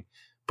preaching,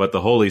 but the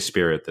Holy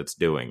Spirit that's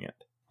doing it.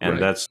 And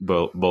that's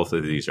both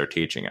of these are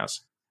teaching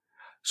us.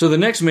 So the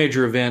next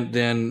major event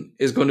then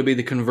is going to be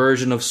the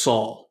conversion of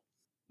Saul.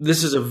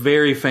 This is a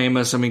very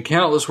famous,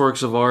 countless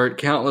works of art,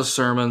 countless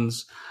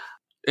sermons,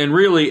 and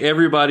really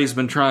everybody's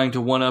been trying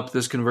to one-up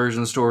this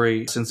conversion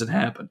story since it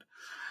happened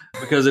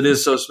because it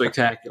is so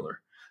spectacular.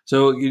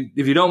 So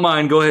if you don't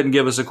mind, go ahead and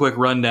give us a quick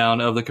rundown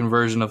of the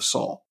conversion of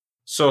Saul.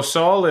 So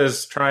Saul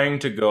is trying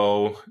to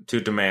go to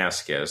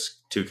Damascus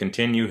to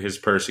continue his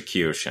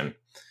persecution.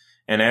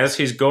 And as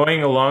he's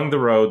going along the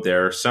road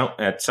there,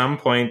 at some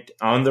point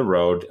on the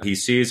road, he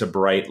sees a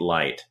bright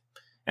light.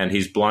 And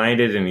he's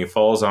blinded and he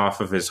falls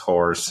off of his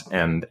horse.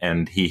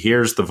 And he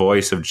hears the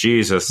voice of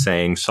Jesus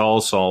saying,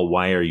 "Saul, Saul,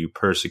 why are you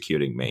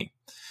persecuting me?"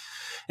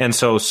 And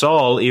so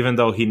Saul, even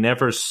though he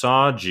never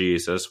saw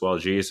Jesus while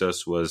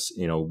Jesus was,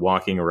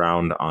 walking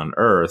around on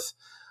earth,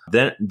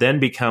 then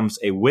becomes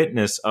a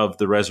witness of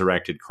the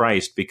resurrected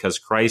Christ because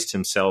Christ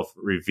himself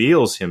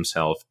reveals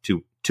himself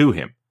to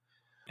him.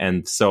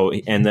 And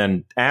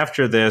then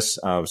after this,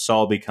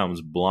 Saul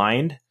becomes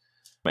blind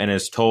and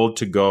is told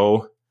to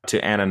go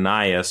to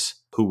Ananias,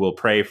 who will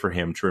pray for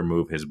him to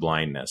remove his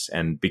blindness.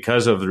 And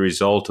because of the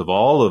result of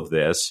all of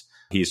this,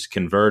 he's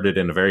converted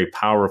in a very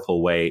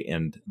powerful way,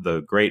 and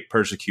the great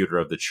persecutor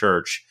of the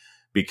church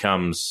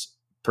becomes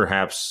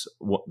perhaps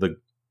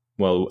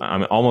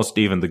almost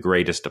even the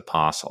greatest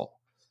apostle.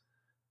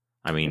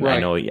 I mean,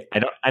 right.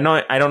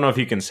 I don't know if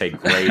you can say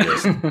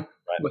greatest,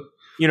 but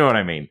you know what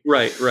I mean.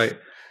 Right.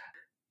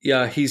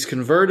 Yeah, he's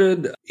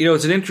converted.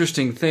 It's an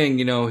interesting thing.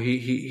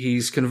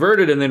 He's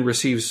converted and then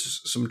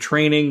receives some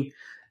training,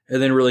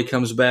 and then really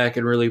comes back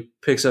and really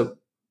picks up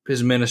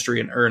his ministry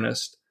in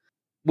earnest,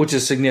 which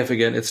is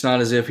significant. It's not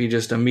as if he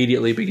just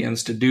immediately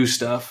begins to do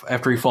stuff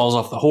after he falls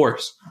off the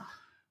horse.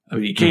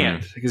 He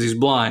can't because he's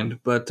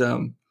blind, but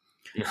and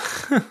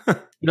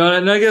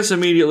I guess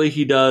immediately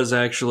he does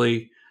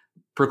actually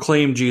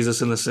proclaim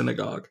Jesus in the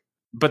synagogue.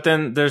 But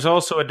then there's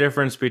also a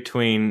difference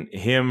between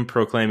him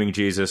proclaiming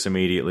Jesus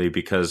immediately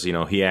because,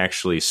 he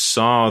actually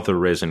saw the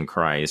risen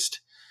Christ,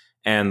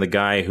 and the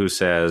guy who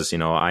says,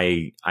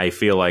 I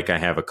feel like I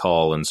have a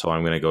call, and so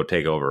I'm going to go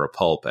take over a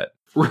pulpit.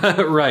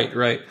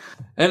 Right.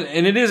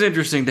 And it is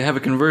interesting to have a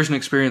conversion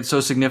experience so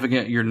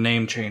significant your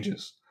name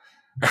changes.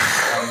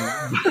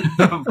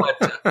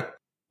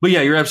 But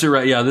yeah, you're absolutely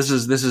right. Yeah, this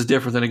is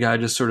different than a guy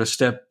just sort of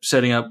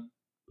setting up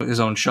his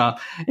own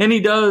shop. And he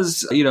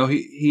does,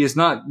 he is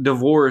not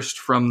divorced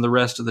from the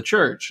rest of the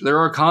church. There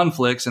are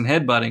conflicts and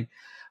headbutting,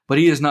 but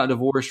he is not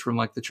divorced from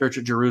like the church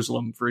at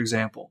Jerusalem, for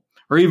example,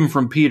 or even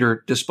from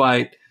Peter,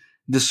 despite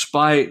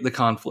the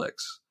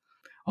conflicts.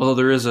 Although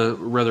there is a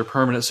rather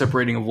permanent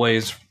separating of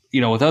ways,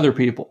 with other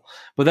people.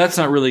 But that's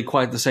not really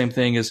quite the same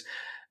thing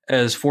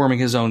as forming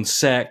his own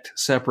sect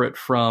separate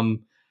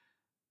from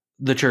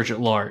the church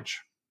at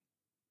large,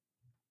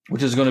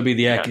 which is going to be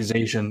the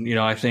accusation,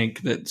 I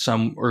think that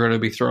some are going to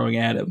be throwing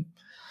at him.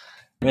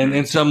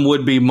 And some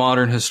would-be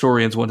modern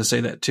historians want to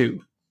say that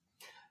too.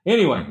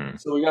 Anyway,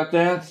 So we got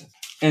that.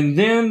 And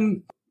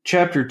then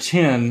chapter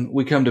 10,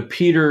 we come to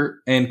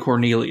Peter and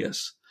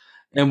Cornelius.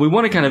 And we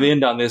want to kind of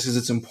end on this because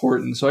it's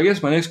important. So I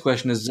guess my next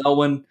question is,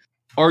 Zelwyn,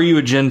 are you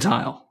a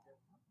Gentile?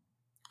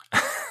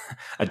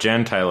 A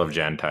Gentile of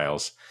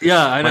Gentiles.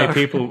 Yeah, I know.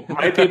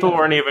 My people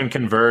weren't even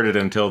converted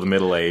until the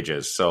Middle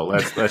Ages. So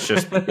let's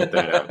just get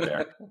that out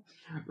there.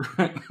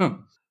 Right.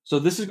 So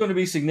this is going to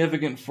be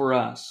significant for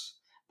us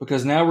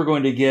because now we're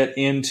going to get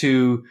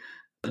into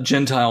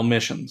Gentile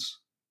missions.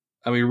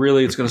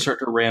 Really, it's going to start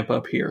to ramp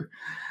up here.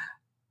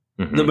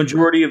 The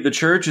majority of the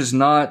church is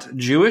not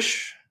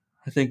Jewish.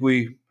 I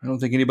don't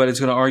think anybody's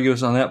going to argue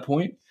us on that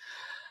point.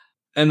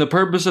 And the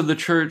purpose of the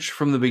church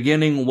from the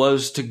beginning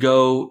was to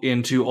go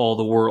into all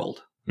the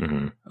world.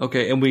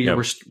 Okay, and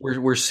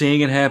we're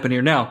seeing it happen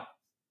here. Now,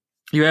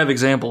 you have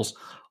examples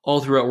all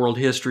throughout world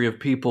history of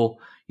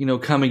people,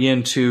 coming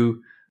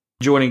into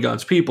joining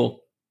God's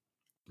people.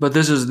 But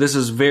this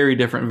is very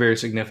different and very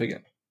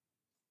significant.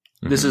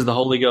 This is the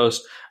Holy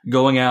Ghost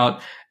going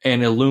out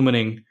and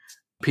illuminating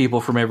people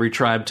from every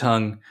tribe,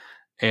 tongue,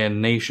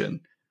 and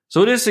nation.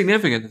 So it is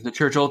significant that the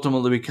church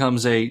ultimately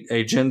becomes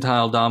a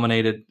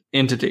Gentile-dominated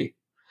entity.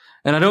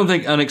 And I don't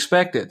think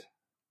unexpected,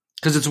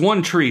 because it's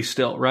one tree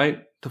still, right?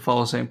 To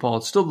follow St. Paul,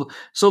 it's still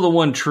the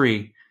one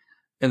tree,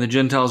 and the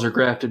Gentiles are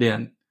grafted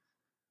in.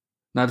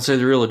 Not to say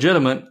they're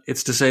illegitimate,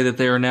 it's to say that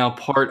they are now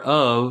part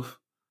of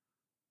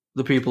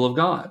the people of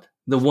God.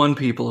 the one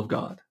people of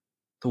God,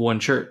 the one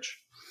church.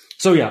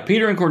 So yeah,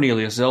 Peter and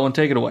Cornelius. Ellen,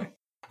 take it away.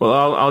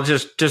 Well, I'll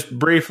just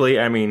briefly,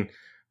 I mean,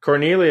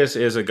 Cornelius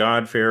is a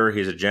God-fearer.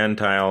 He's a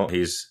Gentile.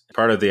 He's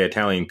part of the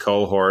Italian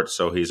cohort,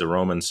 so he's a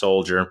Roman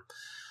soldier.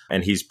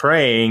 And he's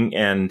praying,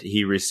 and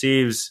he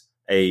receives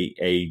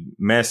a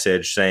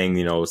message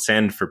saying,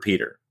 send for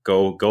Peter.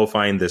 Go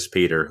find this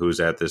Peter who's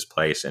at this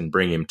place and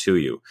bring him to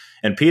you.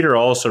 And Peter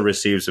also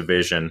receives a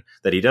vision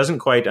that he doesn't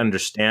quite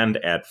understand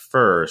at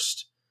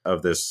first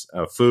of this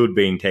food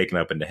being taken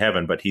up into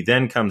heaven, but he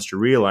then comes to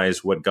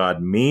realize what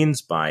God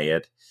means by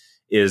it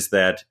is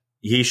that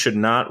he should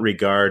not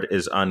regard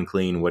as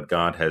unclean what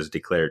God has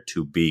declared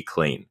to be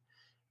clean,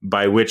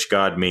 by which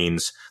God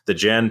means the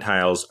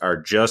Gentiles are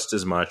just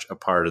as much a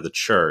part of the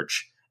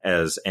church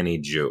as any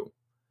Jew.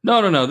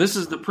 No. This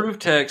is the proof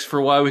text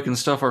for why we can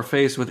stuff our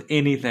face with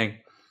anything.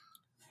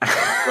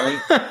 Right?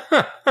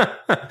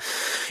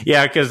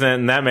 Yeah, because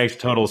then that makes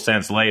total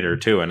sense later,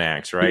 too, in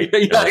Acts, right?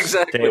 Yeah,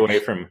 exactly.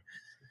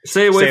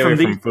 Stay away from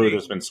these food things.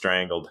 that's been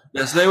strangled.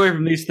 Yeah, stay away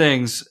from these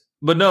things.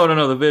 But no,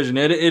 the vision.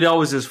 It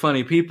always is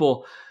funny.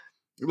 People,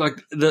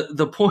 like,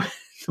 the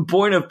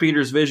point of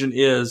Peter's vision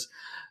is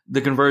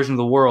the conversion of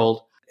the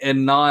world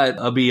and not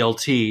a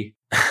BLT.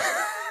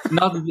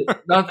 not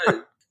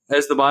that,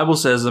 as the Bible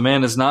says, the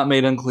man is not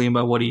made unclean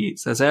by what he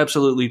eats. That's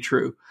absolutely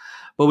true.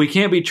 But we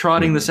can't be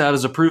trotting this out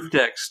as a proof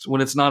text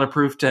when it's not a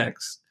proof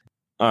text.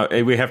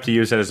 We have to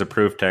use it as a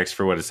proof text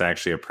for what it's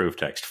actually a proof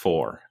text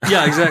for.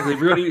 Yeah, exactly. If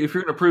you're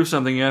going to prove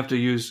something, you have to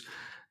use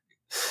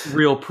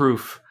real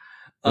proof.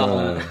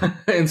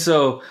 And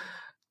so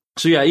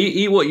yeah,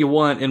 eat what you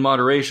want in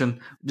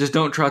moderation. Just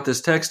don't trot this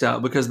text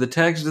out, because the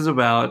text is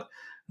about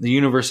the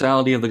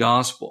universality of the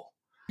gospel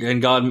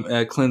and God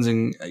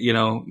cleansing,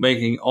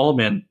 making all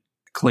men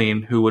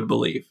clean who would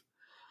believe.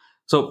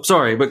 So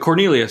sorry, but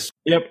Cornelius.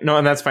 Yep, no,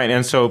 and that's fine.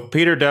 And so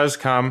Peter does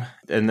come,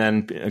 and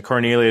then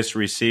Cornelius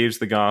receives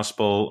the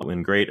gospel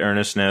in great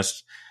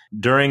earnestness.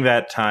 During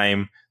that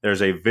time,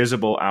 there's a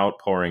visible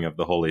outpouring of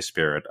the Holy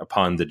Spirit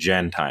upon the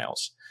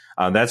Gentiles.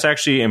 That's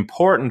actually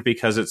important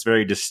because it's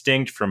very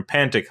distinct from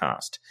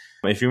Pentecost.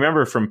 If you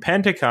remember, from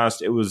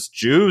Pentecost, it was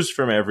Jews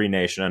from every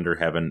nation under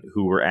heaven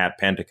who were at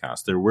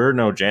Pentecost. There were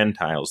no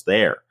Gentiles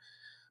there.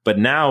 But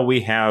now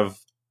we have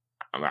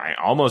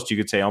you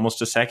could say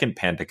almost a second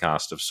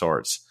Pentecost of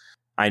sorts.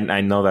 I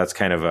know that's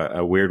kind of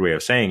a weird way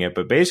of saying it,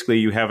 but basically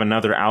you have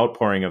another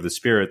outpouring of the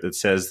Spirit that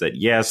says that,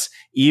 yes,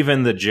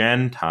 even the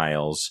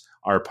Gentiles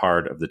are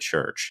part of the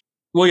church.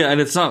 Well, yeah, and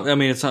it's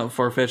not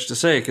far-fetched to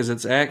say, because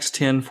it's Acts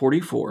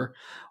 10:44.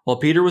 While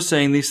Peter was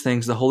saying these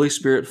things, the Holy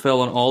Spirit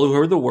fell on all who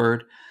heard the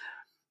word,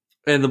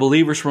 and the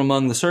believers from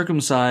among the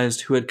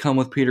circumcised who had come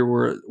with Peter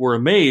were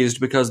amazed,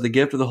 because the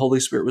gift of the Holy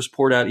Spirit was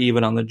poured out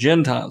even on the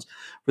Gentiles,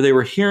 for they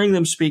were hearing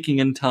them speaking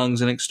in tongues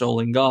and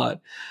extolling God.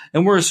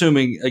 And we're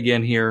assuming,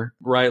 again here,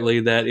 rightly,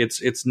 that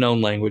it's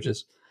known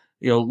languages,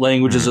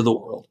 languages of the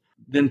world.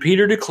 Then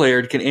Peter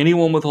declared, "Can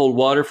anyone withhold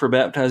water for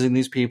baptizing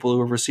these people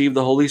who have received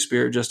the Holy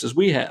Spirit just as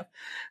we have?"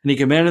 And he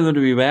commanded them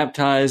to be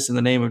baptized in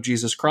the name of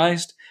Jesus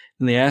Christ,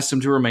 and they asked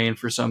him to remain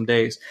for some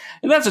days.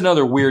 And that's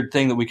another weird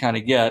thing that we kind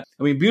of get.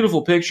 I mean,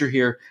 beautiful picture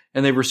here,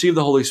 and they've received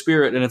the Holy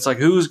Spirit, and it's like,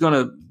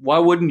 why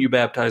wouldn't you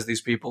baptize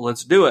these people?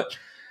 Let's do it.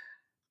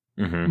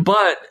 Mm-hmm.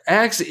 But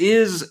Acts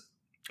is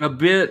a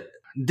bit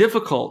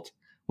difficult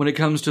when it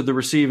comes to the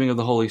receiving of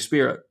the Holy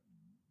Spirit,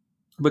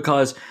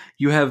 because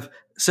you have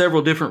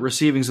several different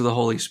receivings of the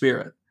Holy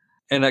Spirit,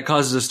 and that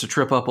causes us to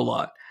trip up a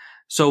lot.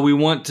 So we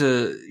want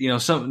to,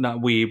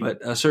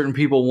 certain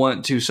people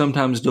want to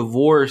sometimes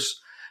divorce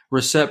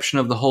reception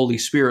of the Holy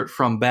Spirit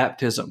from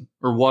baptism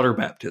or water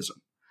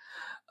baptism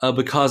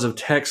because of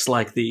texts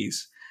like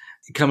these.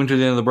 Coming to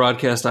the end of the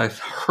broadcast, I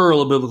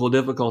hurl a biblical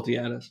difficulty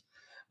at us.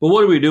 But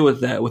what do we do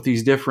with that, with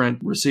these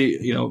different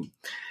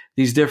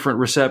these different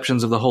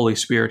receptions of the Holy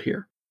Spirit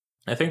here?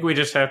 I think we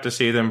just have to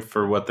see them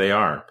for what they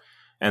are.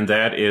 And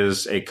that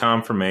is a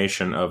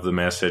confirmation of the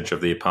message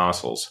of the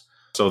apostles.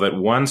 So that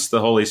once the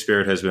Holy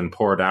Spirit has been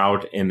poured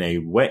out in a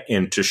way,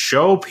 and to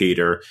show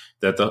Peter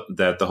that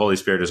the Holy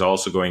Spirit is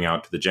also going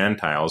out to the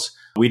Gentiles,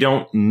 we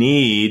don't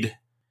need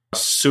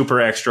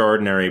super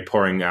extraordinary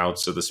pouring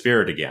outs of the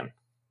Spirit again.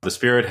 The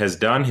Spirit has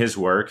done his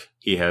work.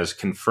 He has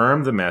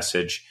confirmed the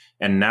message.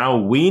 And now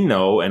we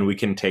know, and we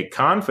can take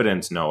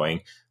confidence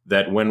knowing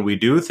that when we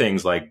do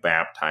things like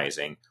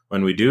baptizing,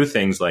 when we do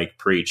things like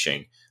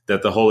preaching,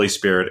 that the Holy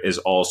Spirit is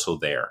also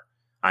there.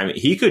 I mean,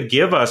 he could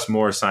give us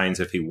more signs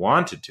if he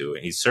wanted to.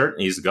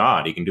 He's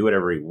God. He can do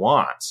whatever he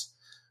wants.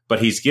 But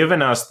he's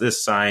given us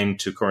this sign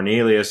to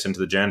Cornelius and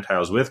to the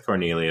Gentiles with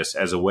Cornelius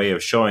as a way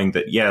of showing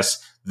that,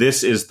 yes,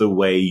 this is the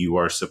way you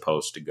are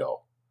supposed to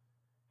go.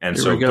 And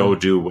so go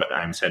do what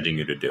I'm sending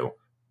you to do.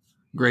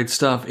 Great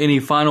stuff.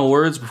 Any final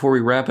words before we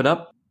wrap it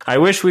up? I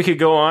wish we could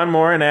go on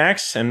more in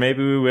Acts, and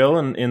maybe we will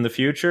in the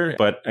future.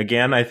 But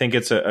again, I think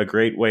it's a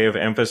great way of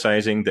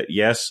emphasizing that,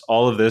 yes,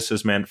 all of this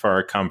is meant for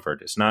our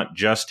comfort. It's not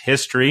just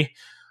history,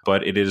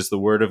 but it is the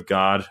Word of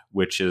God,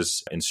 which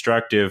is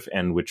instructive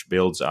and which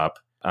builds up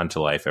unto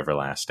life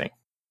everlasting.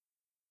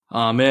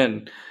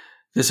 Amen.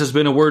 This has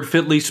been a Word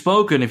Fitly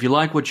Spoken. If you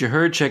like what you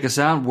heard, check us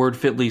out,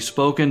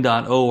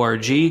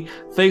 wordfitlyspoken.org,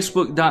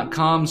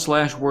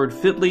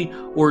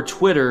 facebook.com/wordfitly, or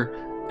Twitter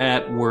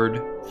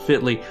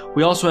 @wordfitly.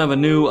 We also have a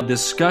new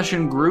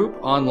discussion group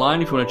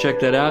online if you want to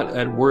check that out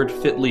at Word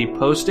Fitly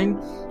Posting,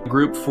 a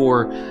group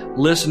for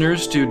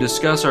listeners to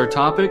discuss our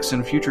topics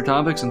and future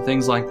topics and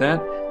things like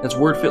that. That's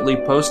Word Fitly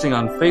Posting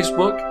on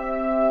Facebook.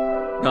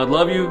 God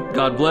love you.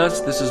 God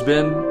bless. This has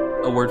been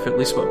a Word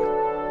Fitly Spoken.